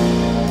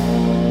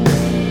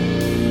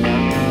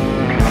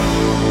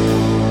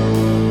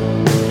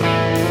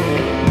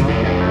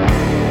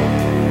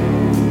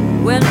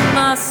 When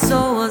my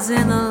soul was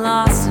in the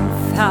lost and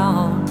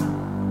found,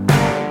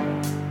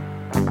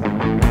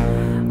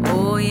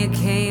 oh, you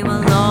came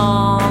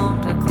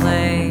along to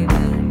claim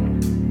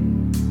it.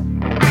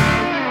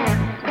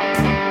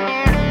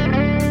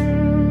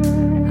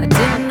 I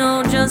didn't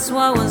know just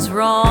what was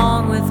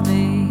wrong with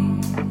me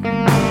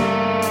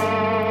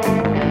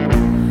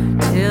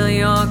till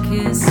your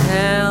kiss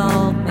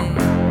helped me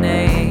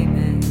name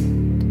it.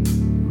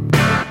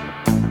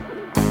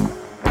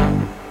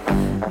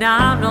 Now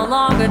I'm no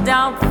longer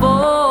doubtful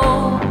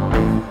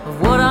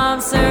of what I'm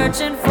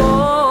searching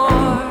for.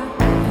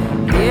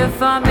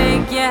 If I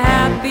make you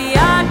happy,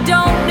 I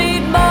don't